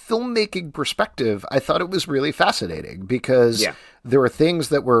from a filmmaking perspective, I thought it was really fascinating, because there were things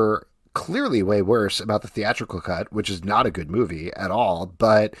that were clearly way worse about the theatrical cut, which is not a good movie at all.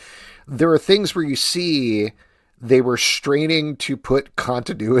 But there are things where you see they were straining to put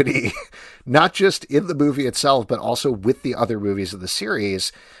continuity, not just in the movie itself, but also with the other movies of the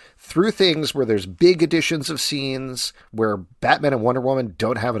series, through things where there's big additions of scenes where Batman and Wonder Woman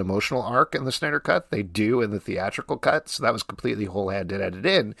don't have an emotional arc in the Snyder Cut. They do in the theatrical cut. So that was completely whole-handed edited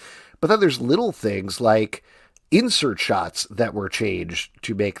in. But then there's little things like insert shots that were changed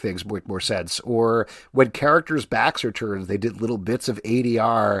to make things make more sense. Or when characters' backs are turned, they did little bits of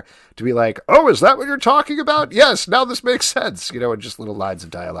ADR to be like, oh, is that what you're talking about? Yes, now this makes sense. You know, and just little lines of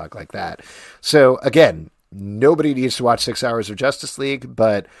dialogue like that. So again, nobody needs to watch 6 hours of Justice League,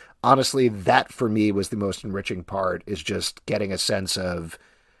 but honestly, that for me was the most enriching part, is just getting a sense of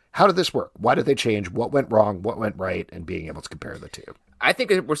how did this work? Why did they change? What went wrong? What went right? And being able to compare the two. I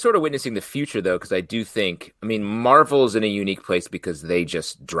think we're sort of witnessing the future, though, because I do think, Marvel's in a unique place because they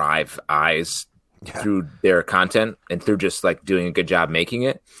just drive eyes through their content and through just like doing a good job making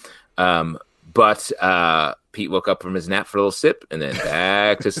it. But Pete woke up from his nap for a little sip and then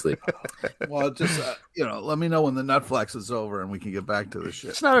back to sleep. Well, just, let me know when the Netflix is over and we can get back to this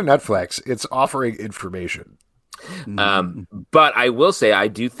shit. It's not a Netflix. It's offering information. But I will say, I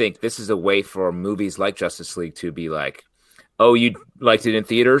do think this is a way for movies like Justice League to be like, oh, you liked it in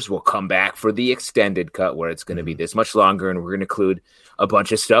theaters? We'll come back for the extended cut where it's going to be this much longer, and we're going to include a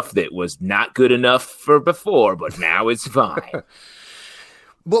bunch of stuff that was not good enough for before, but now it's fine.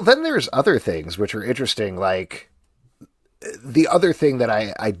 Well, then there's other things which are interesting. Like, the other thing that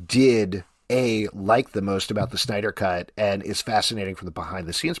I did like the most about the Snyder Cut and is fascinating from the behind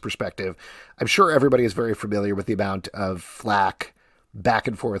the scenes perspective, I'm sure everybody is very familiar with the amount of flack back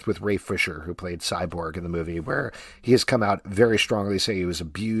and forth with Ray Fisher, who played Cyborg in the movie, where he has come out very strongly saying he was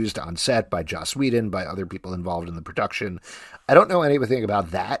abused on set by Joss Whedon, by other people involved in the production. I don't know anything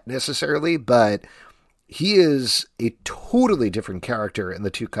about that necessarily, but he is a totally different character in the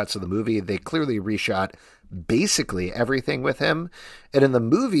two cuts of the movie. They clearly reshot basically everything with him. And in the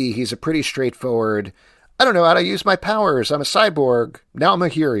movie, he's a pretty straightforward, I don't know how to use my powers. I'm a cyborg. Now I'm a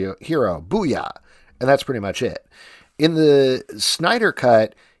hero. Booyah. And that's pretty much it. In the Snyder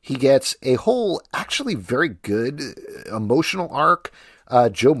Cut, he gets a whole, actually very good emotional arc.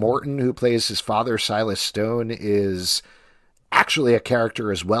 Joe Morton, who plays his father, Silas Stone, is actually a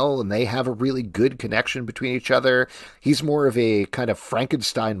character as well, and they have a really good connection between each other. He's more of a kind of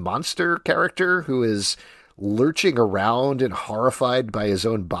Frankenstein monster character who is lurching around and horrified by his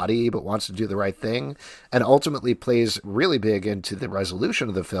own body, but wants to do the right thing, and ultimately plays really big into the resolution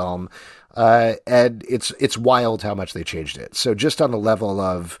of the film. And it's wild how much they changed it. So just on the level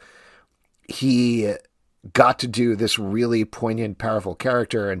of he got to do this really poignant, powerful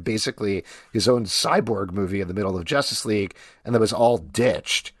character and basically his own cyborg movie in the middle of Justice League, and that was all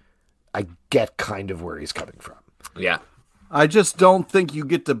ditched. I get kind of where he's coming from. Yeah. I just don't think you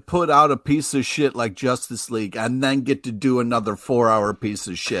get to put out a piece of shit like Justice League and then get to do another 4-hour piece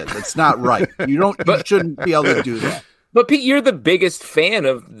of shit. It's not right. You shouldn't be able to do that. But Pete, you're the biggest fan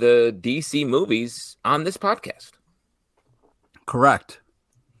of the DC movies on this podcast. Correct.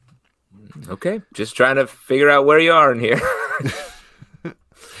 Okay, just trying to figure out where you are in here.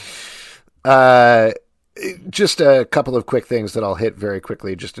 Just a couple of quick things that I'll hit very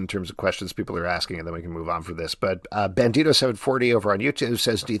quickly, just in terms of questions people are asking, and then we can move on for this. But Bandito740 over on YouTube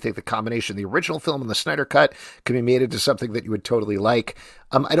says, do you think the combination of the original film and the Snyder Cut can be made into something that you would totally like?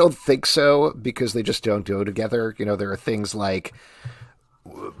 I don't think so, because they just don't go together. You know, there are things like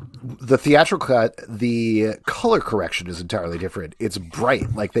the theatrical cut, the color correction is entirely different. It's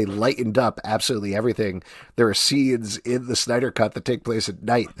bright. Like, they lightened up absolutely everything. There are scenes in the Snyder cut that take place at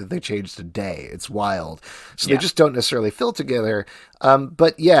night that they changed to day. It's wild. So they just don't necessarily fit together.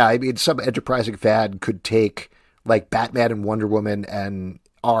 But yeah, I mean, some enterprising fan could take like Batman and Wonder Woman and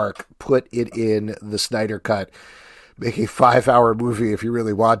Ark, put it in the Snyder cut, make a 5-hour movie if you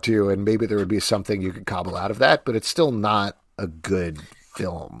really want to, and maybe there would be something you could cobble out of that, but it's still not a good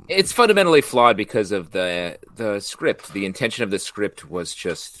film. It's fundamentally flawed because of the script. The intention of the script was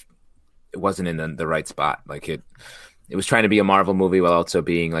just, it wasn't in the right spot. Like it was trying to be a Marvel movie while also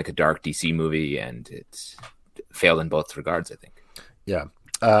being like a dark DC movie, and it failed in both regards, I think. Yeah.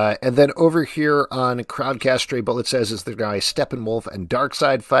 And then over here on Crowdcast, Stray Bullet says, is there now a Steppenwolf and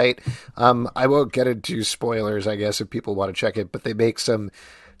Darkseid fight? I won't get into spoilers, I guess, if people want to check it, but they make some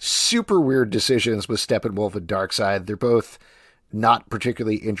super weird decisions with Steppenwolf and Darkseid. They're both not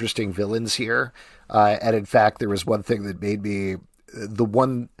particularly interesting villains here. And in fact, there was one thing that made me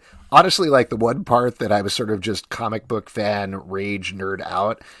honestly, like the one part that I was sort of just comic book fan rage nerd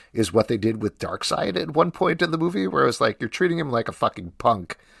out is what they did with Darkseid at one point in the movie, where I was like, you're treating him like a fucking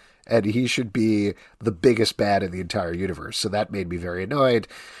punk and he should be the biggest bad in the entire universe. So that made me very annoyed.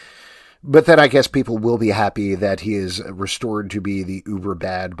 But then I guess people will be happy that he is restored to be the uber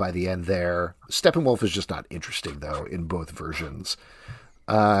bad by the end there. Steppenwolf is just not interesting, though, in both versions.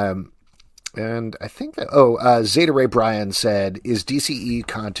 And I think that... Zeta Ray Bryan said, is DCE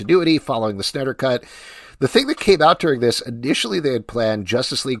continuity following the Snyder Cut? The thing that came out during this, initially they had planned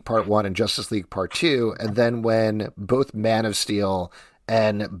Justice League Part 1 and Justice League Part 2, and then when both Man of Steel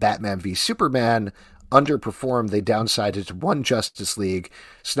and Batman v Superman underperformed, they downsized to one Justice League.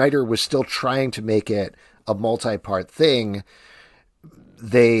 Snyder was still trying to make it a multi-part thing.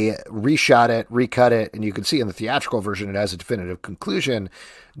 They reshot it, recut it, and you can see in the theatrical version it has a definitive conclusion.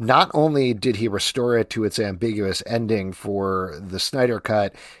 Not only did he restore it to its ambiguous ending for the Snyder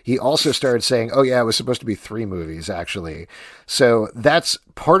Cut, he also started saying, oh yeah, it was supposed to be 3 movies, actually. So that's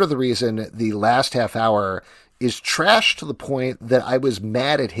part of the reason the last half hour is trash to the point that I was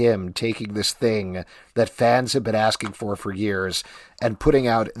mad at him taking this thing that fans have been asking for years and putting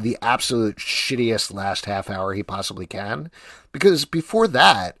out the absolute shittiest last half hour he possibly can. Because before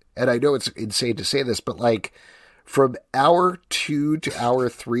that, and I know it's insane to say this, but like from hour 2 to hour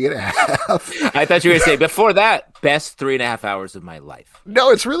 3.5. I thought you were going to say before that, best 3.5 hours of my life.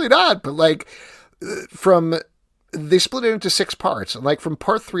 No, it's really not. But like they split it into 6 parts, and like from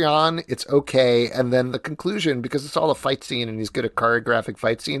part 3 on, it's okay. And then the conclusion, because it's all a fight scene and he's good at choreographic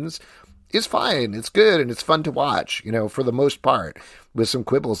fight scenes, is fine. It's good and it's fun to watch, you know, for the most part, with some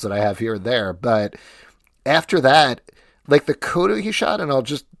quibbles that I have here and there. But after that, like the coda he shot, and I'll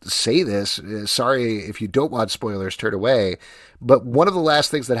just say this, sorry if you don't want spoilers, turn away, but one of the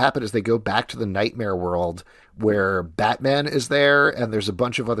last things that happen is they go back to the nightmare world where Batman is there and there's a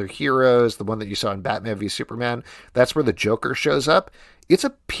bunch of other heroes, the one that you saw in Batman v Superman. That's where the Joker shows up. It's a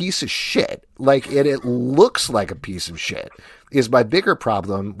piece of shit. Like, it looks like a piece of shit is my bigger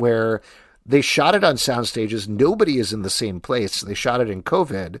problem, where they shot it on sound stages. Nobody is in the same place. They shot it in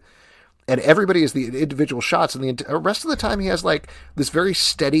COVID. And everybody is the individual shots, and the rest of the time he has like this very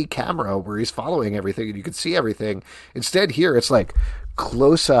steady camera where he's following everything and you can see everything. Instead here it's like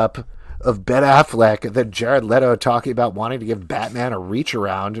close up of Ben Affleck and then Jared Leto talking about wanting to give Batman a reach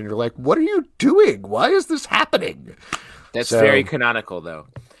around, and you're like, what are you doing? Why is this happening? That's very canonical, though.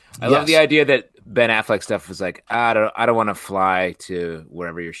 I love the idea that Ben Affleck stuff was like, I don't want to fly to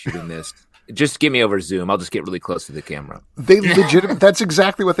wherever you're shooting this. Just get me over Zoom. I'll just get really close to the camera. That's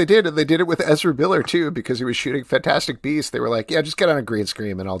exactly what they did. And they did it with Ezra Miller too, because he was shooting Fantastic Beasts. They were like, yeah, just get on a green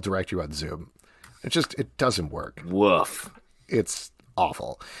screen and I'll direct you on Zoom. It doesn't work. Woof. It's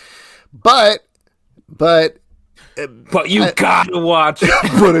awful. But you gotta watch it.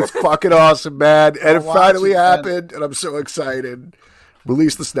 But it's fucking awesome, man. And it finally happened, and I'm so excited.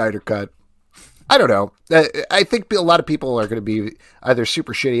 Release the Snyder Cut. I don't know. I think a lot of people are going to be either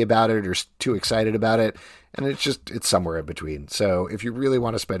super shitty about it or too excited about it, and it's somewhere in between. So if you really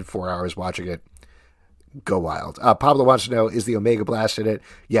want to spend 4 hours watching it, go wild. Pablo wants to know, is the Omega Blast in it?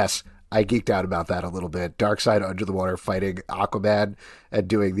 Yes. I geeked out about that a little bit. Darkseid under the water fighting Aquaman and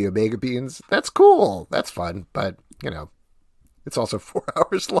doing the Omega Beams. That's cool. That's fun. But, it's also 4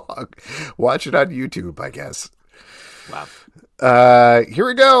 hours long. Watch it on YouTube, I guess. Wow. Here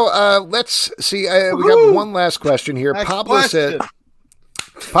we go. Let's see. We got one last question here. Pablo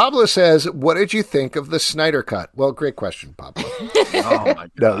says, what did you think of the Snyder Cut? Well, great question, Pablo. Oh, my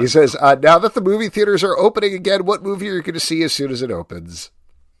God. No, he says, now that the movie theaters are opening again, what movie are you going to see as soon as it opens?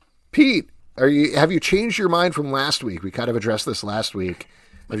 Pete, have you changed your mind from last week? We kind of addressed this last week.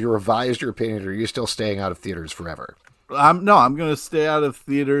 Have you revised your opinion, or are you still staying out of theaters forever? I'm going to stay out of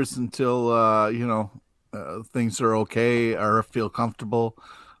theaters until things are okay or feel comfortable.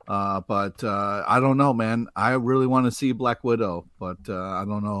 But I don't know, man. I really want to see Black Widow, but I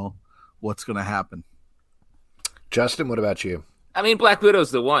don't know what's going to happen. Justin, what about you? I mean, Black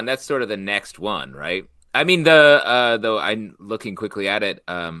Widow's the one. That's sort of the next one, right? I mean, though I'm looking quickly at it.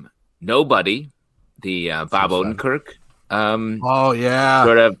 Nobody, the Bob Odenkirk. Oh yeah,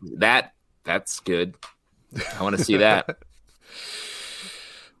 sort of that's good. I want to see that.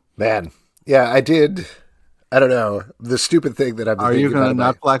 Man, yeah, I did. I don't know, the stupid thing that I've been thinking about. Are you going to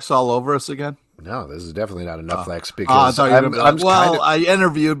Netflix all over us again? No, this is definitely not a Netflix because I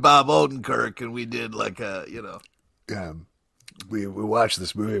interviewed Bob Odenkirk and we did like a we watched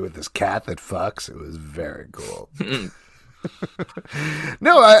this movie with this cat that fucks. It was very cool.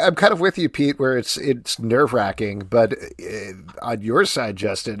 No, I'm kind of with you, Pete, where it's nerve-wracking, but on your side,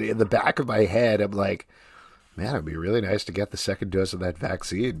 Justin, in the back of my head, I'm like, man, it'd be really nice to get the second dose of that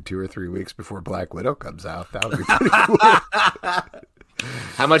vaccine 2 or 3 weeks before Black Widow comes out. That would be pretty cool.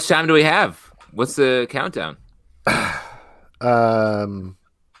 How much time do we have? What's the countdown?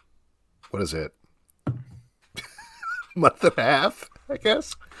 What is it? Month and a half, I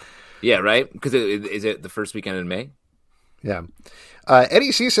guess. Yeah, right? Because is it the first weekend in May? Yeah.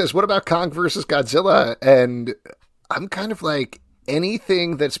 NEC says, what about Kong versus Godzilla? And I'm kind of like,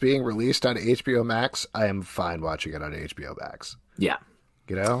 anything that's being released on HBO Max, I am fine watching it on HBO Max. Yeah.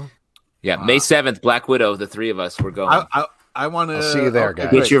 Yeah, May 7th, Black Widow, the three of us, we're going. I want to... I'll see you there,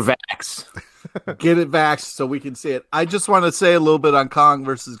 guys. Get your vax. Get it vaxxed so we can see it. I just want to say a little bit on Kong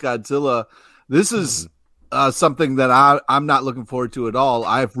versus Godzilla. This is something that I'm not looking forward to at all.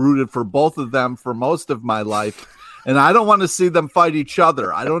 I've rooted for both of them for most of my life. And I don't want to see them fight each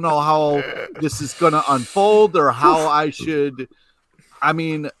other. I don't know how this is going to unfold or how I should. I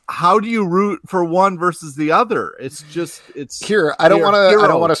mean, how do you root for one versus the other? It's here. I don't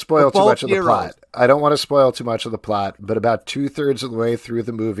want to spoil too much of the plot. I don't want to spoil too much of the plot. But about 2/3 of the way through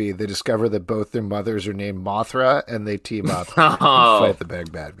the movie, they discover that both their mothers are named Mothra, and they team up and fight the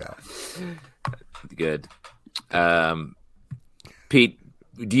big bad guy. Good. Pete,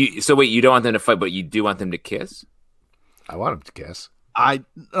 you don't want them to fight, but you do want them to kiss? I want them to kiss. I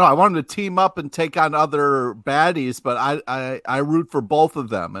want them to team up and take on other baddies, but I root for both of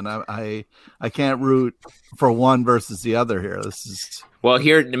them, and I can't root for one versus the other here. This is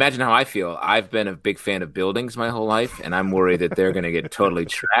here. Imagine how I feel. I've been a big fan of buildings my whole life, and I'm worried that they're going to get totally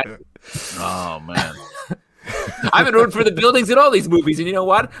trapped. Oh man, I've been rooting for the buildings in all these movies, and you know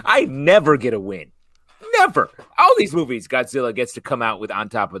what? I never get a win. Never. All these movies, Godzilla gets to come out with on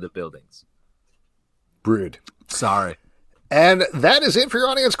top of the buildings. Brood. Sorry. And that is it for your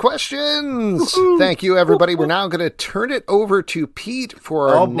audience questions. Woo-hoo. Thank you, everybody. We're now going to turn it over to Pete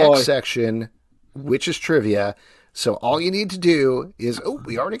for our next section, which is trivia. So all you need to do is,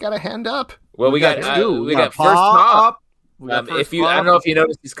 we already got a hand up. Well, we got first pop. I don't know if you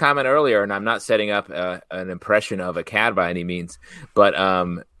noticed his comment earlier, and I'm not setting up an impression of a cat by any means, but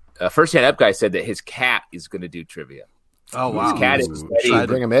first hand up guy said that his cat is going to do trivia. Oh wow! His cat is ready. Should I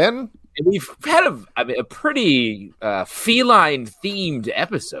bring him in? And we've had a pretty feline themed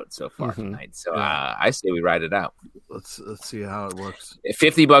episode so far tonight. So I say we ride it out. Let's see how it works.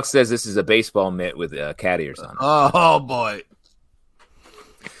 $50 says this is a baseball mitt with cat ears on it. Oh boy!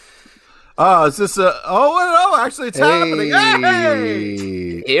 Oh, is this a? Oh, no! Actually, it's happening.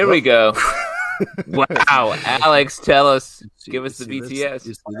 Hey! Here we go. Wow, Alex, tell us. Give us the BTS.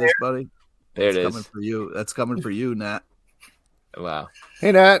 You see this, buddy? There it is. Coming for you. That's coming for you, Nat. Wow.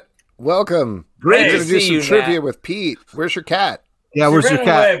 Hey, Nat. Welcome. Great We're to going to do see some you, trivia Nat. with Pete. Where's your cat? Yeah, She where's your ran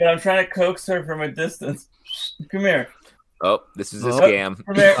cat? away, but I'm trying to coax her from a distance. Come here. Oh, this is a scam.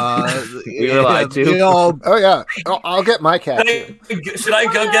 Come here. We were lied to. Oh, yeah. I'll get my cat, too. Should I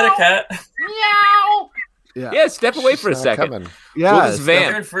go get a cat? Yeah, step away for a second. Coming. Yeah, Move this Here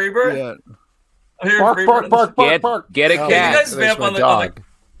van. in Freebird? Yeah. Here in Bark, Freebird? bark, bark, bark, bark. Get a Oh, cat. You guys There's vamp my on the dog.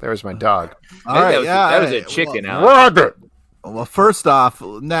 There's my dog. All I think right, yeah. that was all a right. chicken, Well, Alex. Rabbit. well, first off,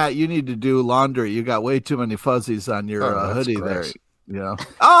 Nat, you need to do laundry. You got way too many fuzzies on your Oh, that's hoodie gross. there. You know.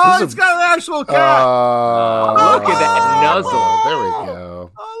 Oh, This it's is got an actual cat. Look at that nuzzle. There we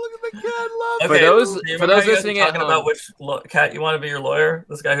go. Oh, look at the cat. Love For it. those- do you for remember those how you guys listening were at talking home- about which cat you want to be your lawyer?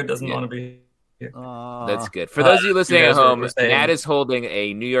 This guy who doesn't want to be. That's good. For those of you listening you at guys were home, saying- Nat is holding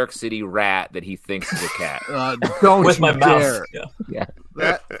a New York City rat that he thinks is a cat. Don't With you my dare. mouse. Yeah.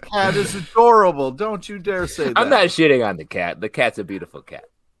 That cat is adorable. Don't you dare say that. I'm not shitting on the cat. The cat's a beautiful cat.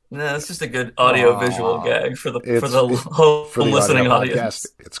 No, it's just a good audio visual gag for the It's- home For the listening audio audience.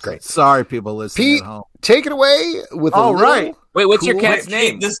 podcast, it's great. Sorry, people listening Pete, at home. take it away with All a little... right. Wait, what's your Cool. cat's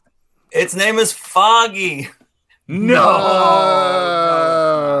Wait, name? Its name is Foggy.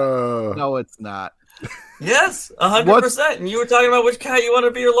 No. No, it's not. Yes, 100%. And you were talking about which cat you want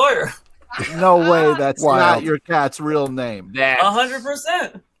to be your lawyer. No way. That's Wild. not your cat's real name. That's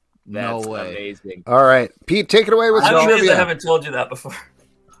 100%. No way. amazing. All right. Pete, take it away with some I'm amazed I trivia. haven't told you that before.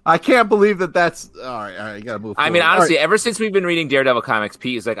 I can't believe that's all right. You gotta move. I mean, forward. honestly, ever since we've been reading Daredevil comics,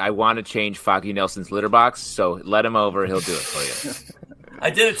 Pete is like, I want to change Foggy Nelson's litter box, so let him over. He'll do it for you. I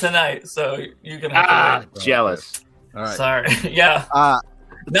did it tonight, so you can have to wait. Jealous. All right. Sorry. Yeah. Not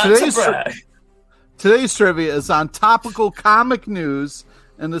today's to brag. Today's trivia is on topical comic news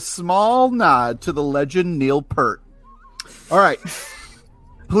and a small nod to the legend Neil Peart. All right.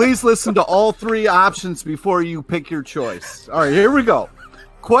 Please listen to all three options before you pick your choice. All right, here we go.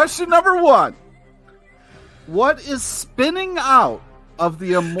 Question number 1. What is spinning out of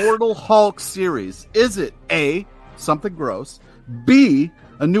the Immortal Hulk series? Is it A, something gross, B,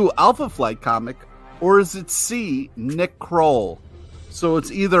 a new Alpha Flight comic, or is it C, Nick Kroll? So it's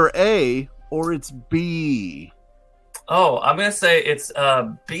either A or it's B. Oh, I'm going to say it's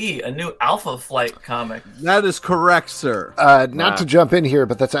B, a new Alpha Flight comic. That is correct, sir. Not to jump in here,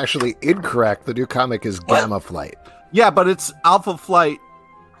 but that's actually incorrect. The new comic is Gamma Flight. Yeah, but it's Alpha Flight.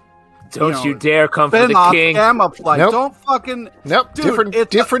 Don't you dare come for the Spin-off king. Gamma Flight. Nope. Don't fucking... Nope, Dude,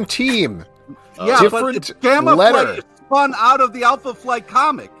 different team. Yeah, but different it's Gamma letter. Flight is spun out of the Alpha Flight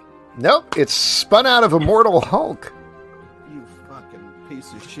comic. Nope, it's spun out of Immortal Hulk. You fucking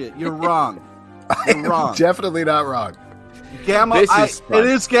piece of shit. You're wrong. You're wrong. Definitely not wrong. It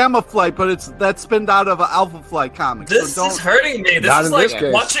is Gamma Flight, but that's spinned out of an Alpha Flight comic. This so is hurting me. This Not is in like this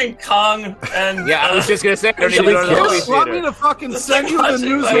case. watching Kong and... Yeah, I was just going to say, I don't need to Really go to the kiss. movie You want me theater. to fucking It's send like you the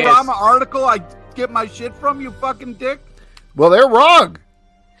watching Newsarama article I get my shit from, you fucking dick? Well, they're wrong.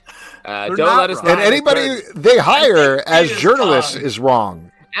 Don't not let us wrong. know. And anybody they hire think as Pete is journalists Kong. is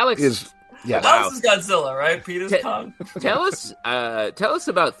wrong. Alex, Yes. Wow. This is Godzilla, right? Peter's Kong. tell us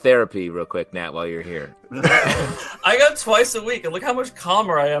about therapy real quick, Nat, while you're here. I go twice a week, and look how much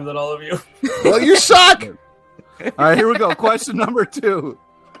calmer I am than all of you. Well, you suck. All right, here we go. Question number 2.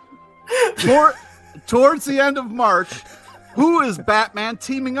 Towards the end of March, who is Batman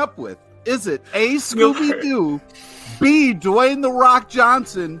teaming up with? Is it A, Scooby-Doo, B, Dwayne The Rock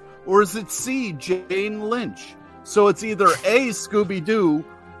Johnson, or is it C, Jane Lynch? So it's either A, Scooby-Doo,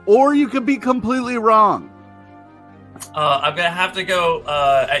 or you could be completely wrong. I'm going to have to go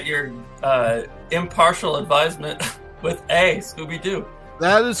at your impartial advisement with A, Scooby-Doo.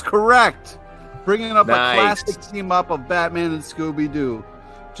 That is correct. Bringing up Nice. a classic team up of Batman and Scooby-Doo,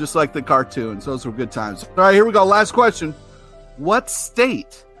 just like the cartoons. Those were good times. All right, here we go. Last question. What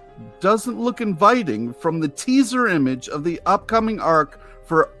state doesn't look inviting from the teaser image of the upcoming arc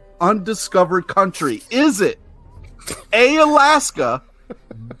for Undiscovered Country? Is it A, Alaska,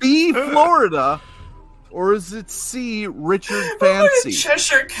 B, Florida, or is it C, Richard What kind Fancy? of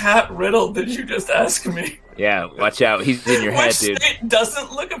Cheshire Cat riddle did you just ask me? Yeah, watch out. He's in your head, Which dude. state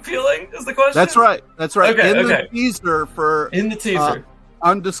doesn't look appealing is the question? That's right. That's right. Okay, In okay. the teaser for In the teaser.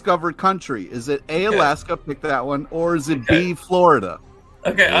 Undiscovered Country. Is it A, Okay. Alaska, pick that one, or is it Okay. B, Florida?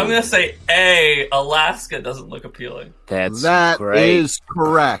 Okay, I'm going to say A, Alaska doesn't look appealing. That great. is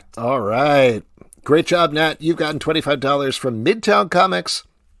correct. All right. Great job, Nat. You've gotten $25 from Midtown Comics.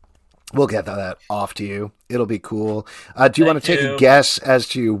 We'll get that off to you. It'll be cool. Do you want to Thank take a you. guess as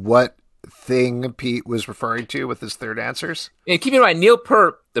to what thing Pete was referring to with his third answers? And keep in mind, Neil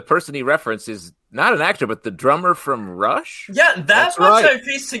Peart, the person he referenced, is not an actor, but the drummer from Rush. Yeah, That's much right. I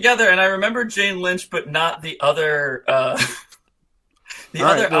pieced together, and I remember Jane Lynch, but not the other the All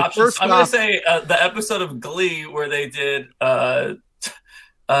other right, well, options. first I'm going to off- say the episode of Glee where they did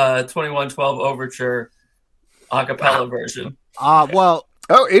 2112 Overture a cappella version. Well,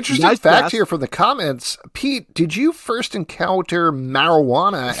 Oh, interesting Nice fact guess. here from the comments. Pete, did you first encounter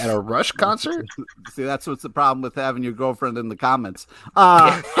marijuana at a Rush concert? see, that's what's the problem with having your girlfriend in the comments.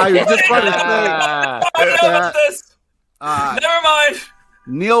 I just want to say I know that, this. Never mind.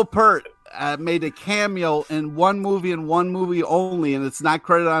 Neil Peart made a cameo in one movie and one movie only, and it's not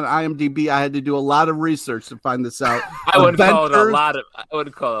credited on IMDb. I had to do a lot of research to find this out. I wouldn't call it a Adventures- lot of. I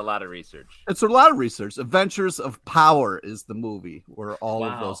wouldn't call it a lot of research. It's a lot of research. Adventures of Power is the movie where all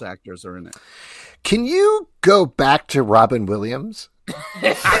of Wow. those actors are in it. Can you go back to Robin Williams?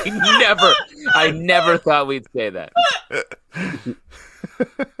 I never thought we'd say that.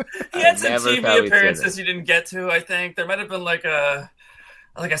 He had some never thought TV we'd say appearances you didn't get to, I think. There might have been like a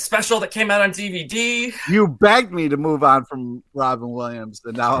special that came out on DVD. You begged me to move on from Robin Williams,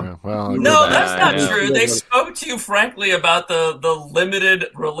 and now Well, No, back. that's not yeah. true. They spoke to you frankly about the limited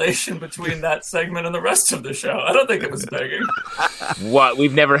relation between that segment and the rest of the show. I don't think it was begging. What?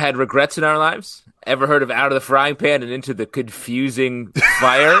 We've never had regrets in our lives? Ever heard of Out of the Frying Pan and Into the Confusing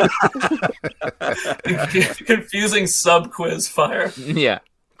Fire? Confusing sub quiz fire. Yeah.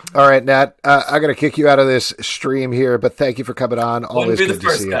 All right, Nat, I got to kick you out of this stream here, but thank you for coming on. Wouldn't Always be the good to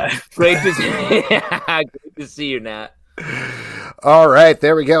first see guy. you. Great to see Great to see you, Nat. All right,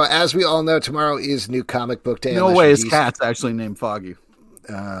 there we go. As we all know, tomorrow is New Comic Book Day. no unless way you're his DC cat's actually named Foggy.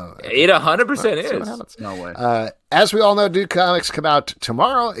 It 100% is. No way. As we all know, new comics come out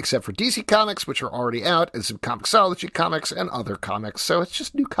tomorrow, except for DC Comics, which are already out, and some Comixology comics and other comics. So it's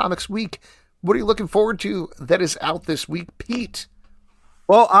just New Comics Week. What are you looking forward to that is out this week, Pete?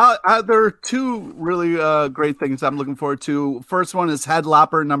 Well, there are two really great things I'm looking forward to. First one is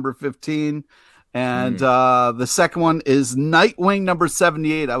Headlopper number 15, and the second one is Nightwing number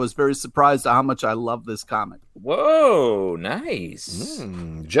 78. I was very surprised at how much I love this comic. Whoa, nice.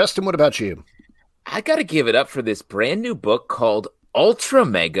 Justin, what about you? I got to give it up for this brand new book called Ultra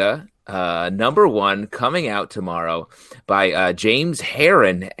Mega, number 1, coming out tomorrow by James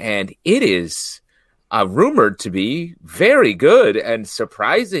Herron, and it is rumored to be very good and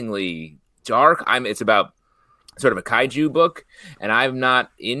surprisingly dark. It's about sort of a kaiju book, and I'm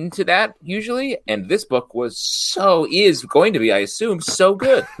not into that usually. And this book is going to be, I assume, so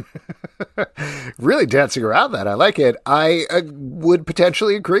good. Really dancing around that. I like it. I would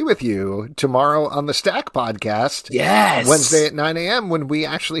potentially agree with you tomorrow on the Stack podcast. Yes, Wednesday at 9 a.m. when we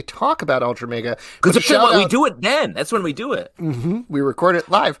actually talk about Ultra Mega. because But we do it then. That's when we do it. we record it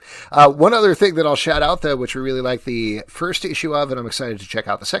live. One other thing that I'll shout out, though, which we really like the first issue of, and I'm excited to check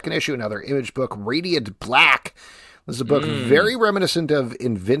out the second issue, another Image book, Radiant Black. This is a book very reminiscent of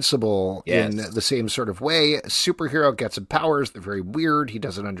Invincible in the same sort of way. A superhero gets some powers. They're very weird. He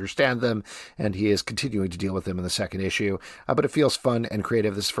doesn't understand them, and he is continuing to deal with them in the second issue. But it feels fun and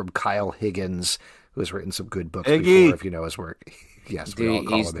creative. This is from Kyle Higgins, who has written some good books before, if you know his work. Yes, we all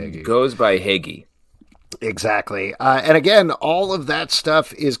call him Iggy. Goes by Higgy. Exactly. And again, all of that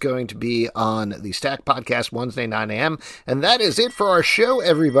stuff is going to be on the Stack Podcast Wednesday, 9 a.m. And that is it for our show,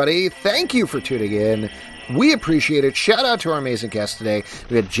 everybody. Thank you for tuning in. We appreciate it. Shout out to our amazing guests today.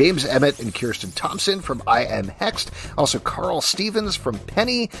 We had James Emmett and Kirsten Thompson from I Am Hexed. Also, Karl Stevens from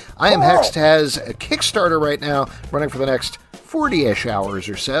Penny. I Am Hexed has a Kickstarter right now running for the next 40-ish hours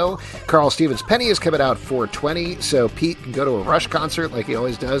or so. Karl Stevens' Penny is coming out 4/20, so Pete can go to a Rush concert like he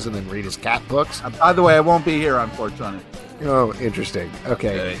always does and then read his cat books. By the way, I won't be here on 420. Oh, interesting.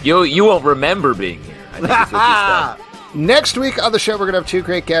 Okay. You won't remember being here. I think that's what you said. Next week on the show, we're going to have two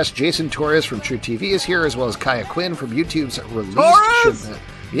great guests. Jason Torres from True TV is here, as well as Kaya Quinn from YouTube's Released. Torres!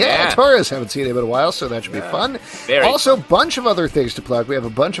 Yeah, Torres. Haven't seen him in a while, so that should be fun. Very Also, bunch of other things to plug. We have a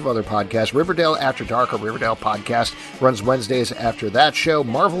bunch of other podcasts. Riverdale After Dark, our Riverdale podcast, runs Wednesdays after that show.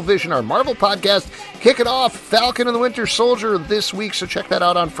 Marvel Vision, our Marvel podcast, kicking off Falcon and the Winter Soldier this week, so check that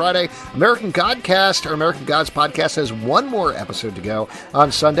out on Friday. American Godcast, our American Gods podcast, has one more episode to go on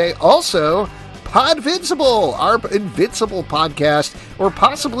Sunday. Also, Podvincible, our Invincible podcast, or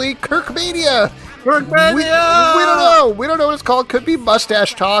possibly Kirkmania. We don't know. We don't know what it's called. Could be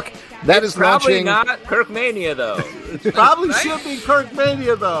Mustache Talk. That is Probably launching. not Kirkmania, though. Probably should be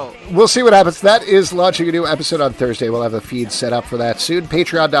Kirkmania, though. We'll see what happens. That is launching a new episode on Thursday. We'll have the feed set up for that soon.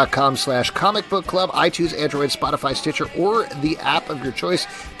 Patreon.com/Comic Book Club, iTunes, Android, Spotify, Stitcher, or the app of your choice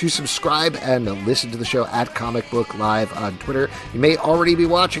to subscribe and listen to the show at Comic Book Live on Twitter. You may already be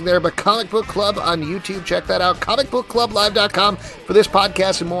watching there, but Comic Book Club on YouTube, check that out. ComicBookClubLive.com for this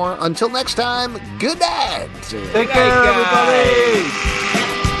podcast and more. Until next time, good night. Take care, everybody.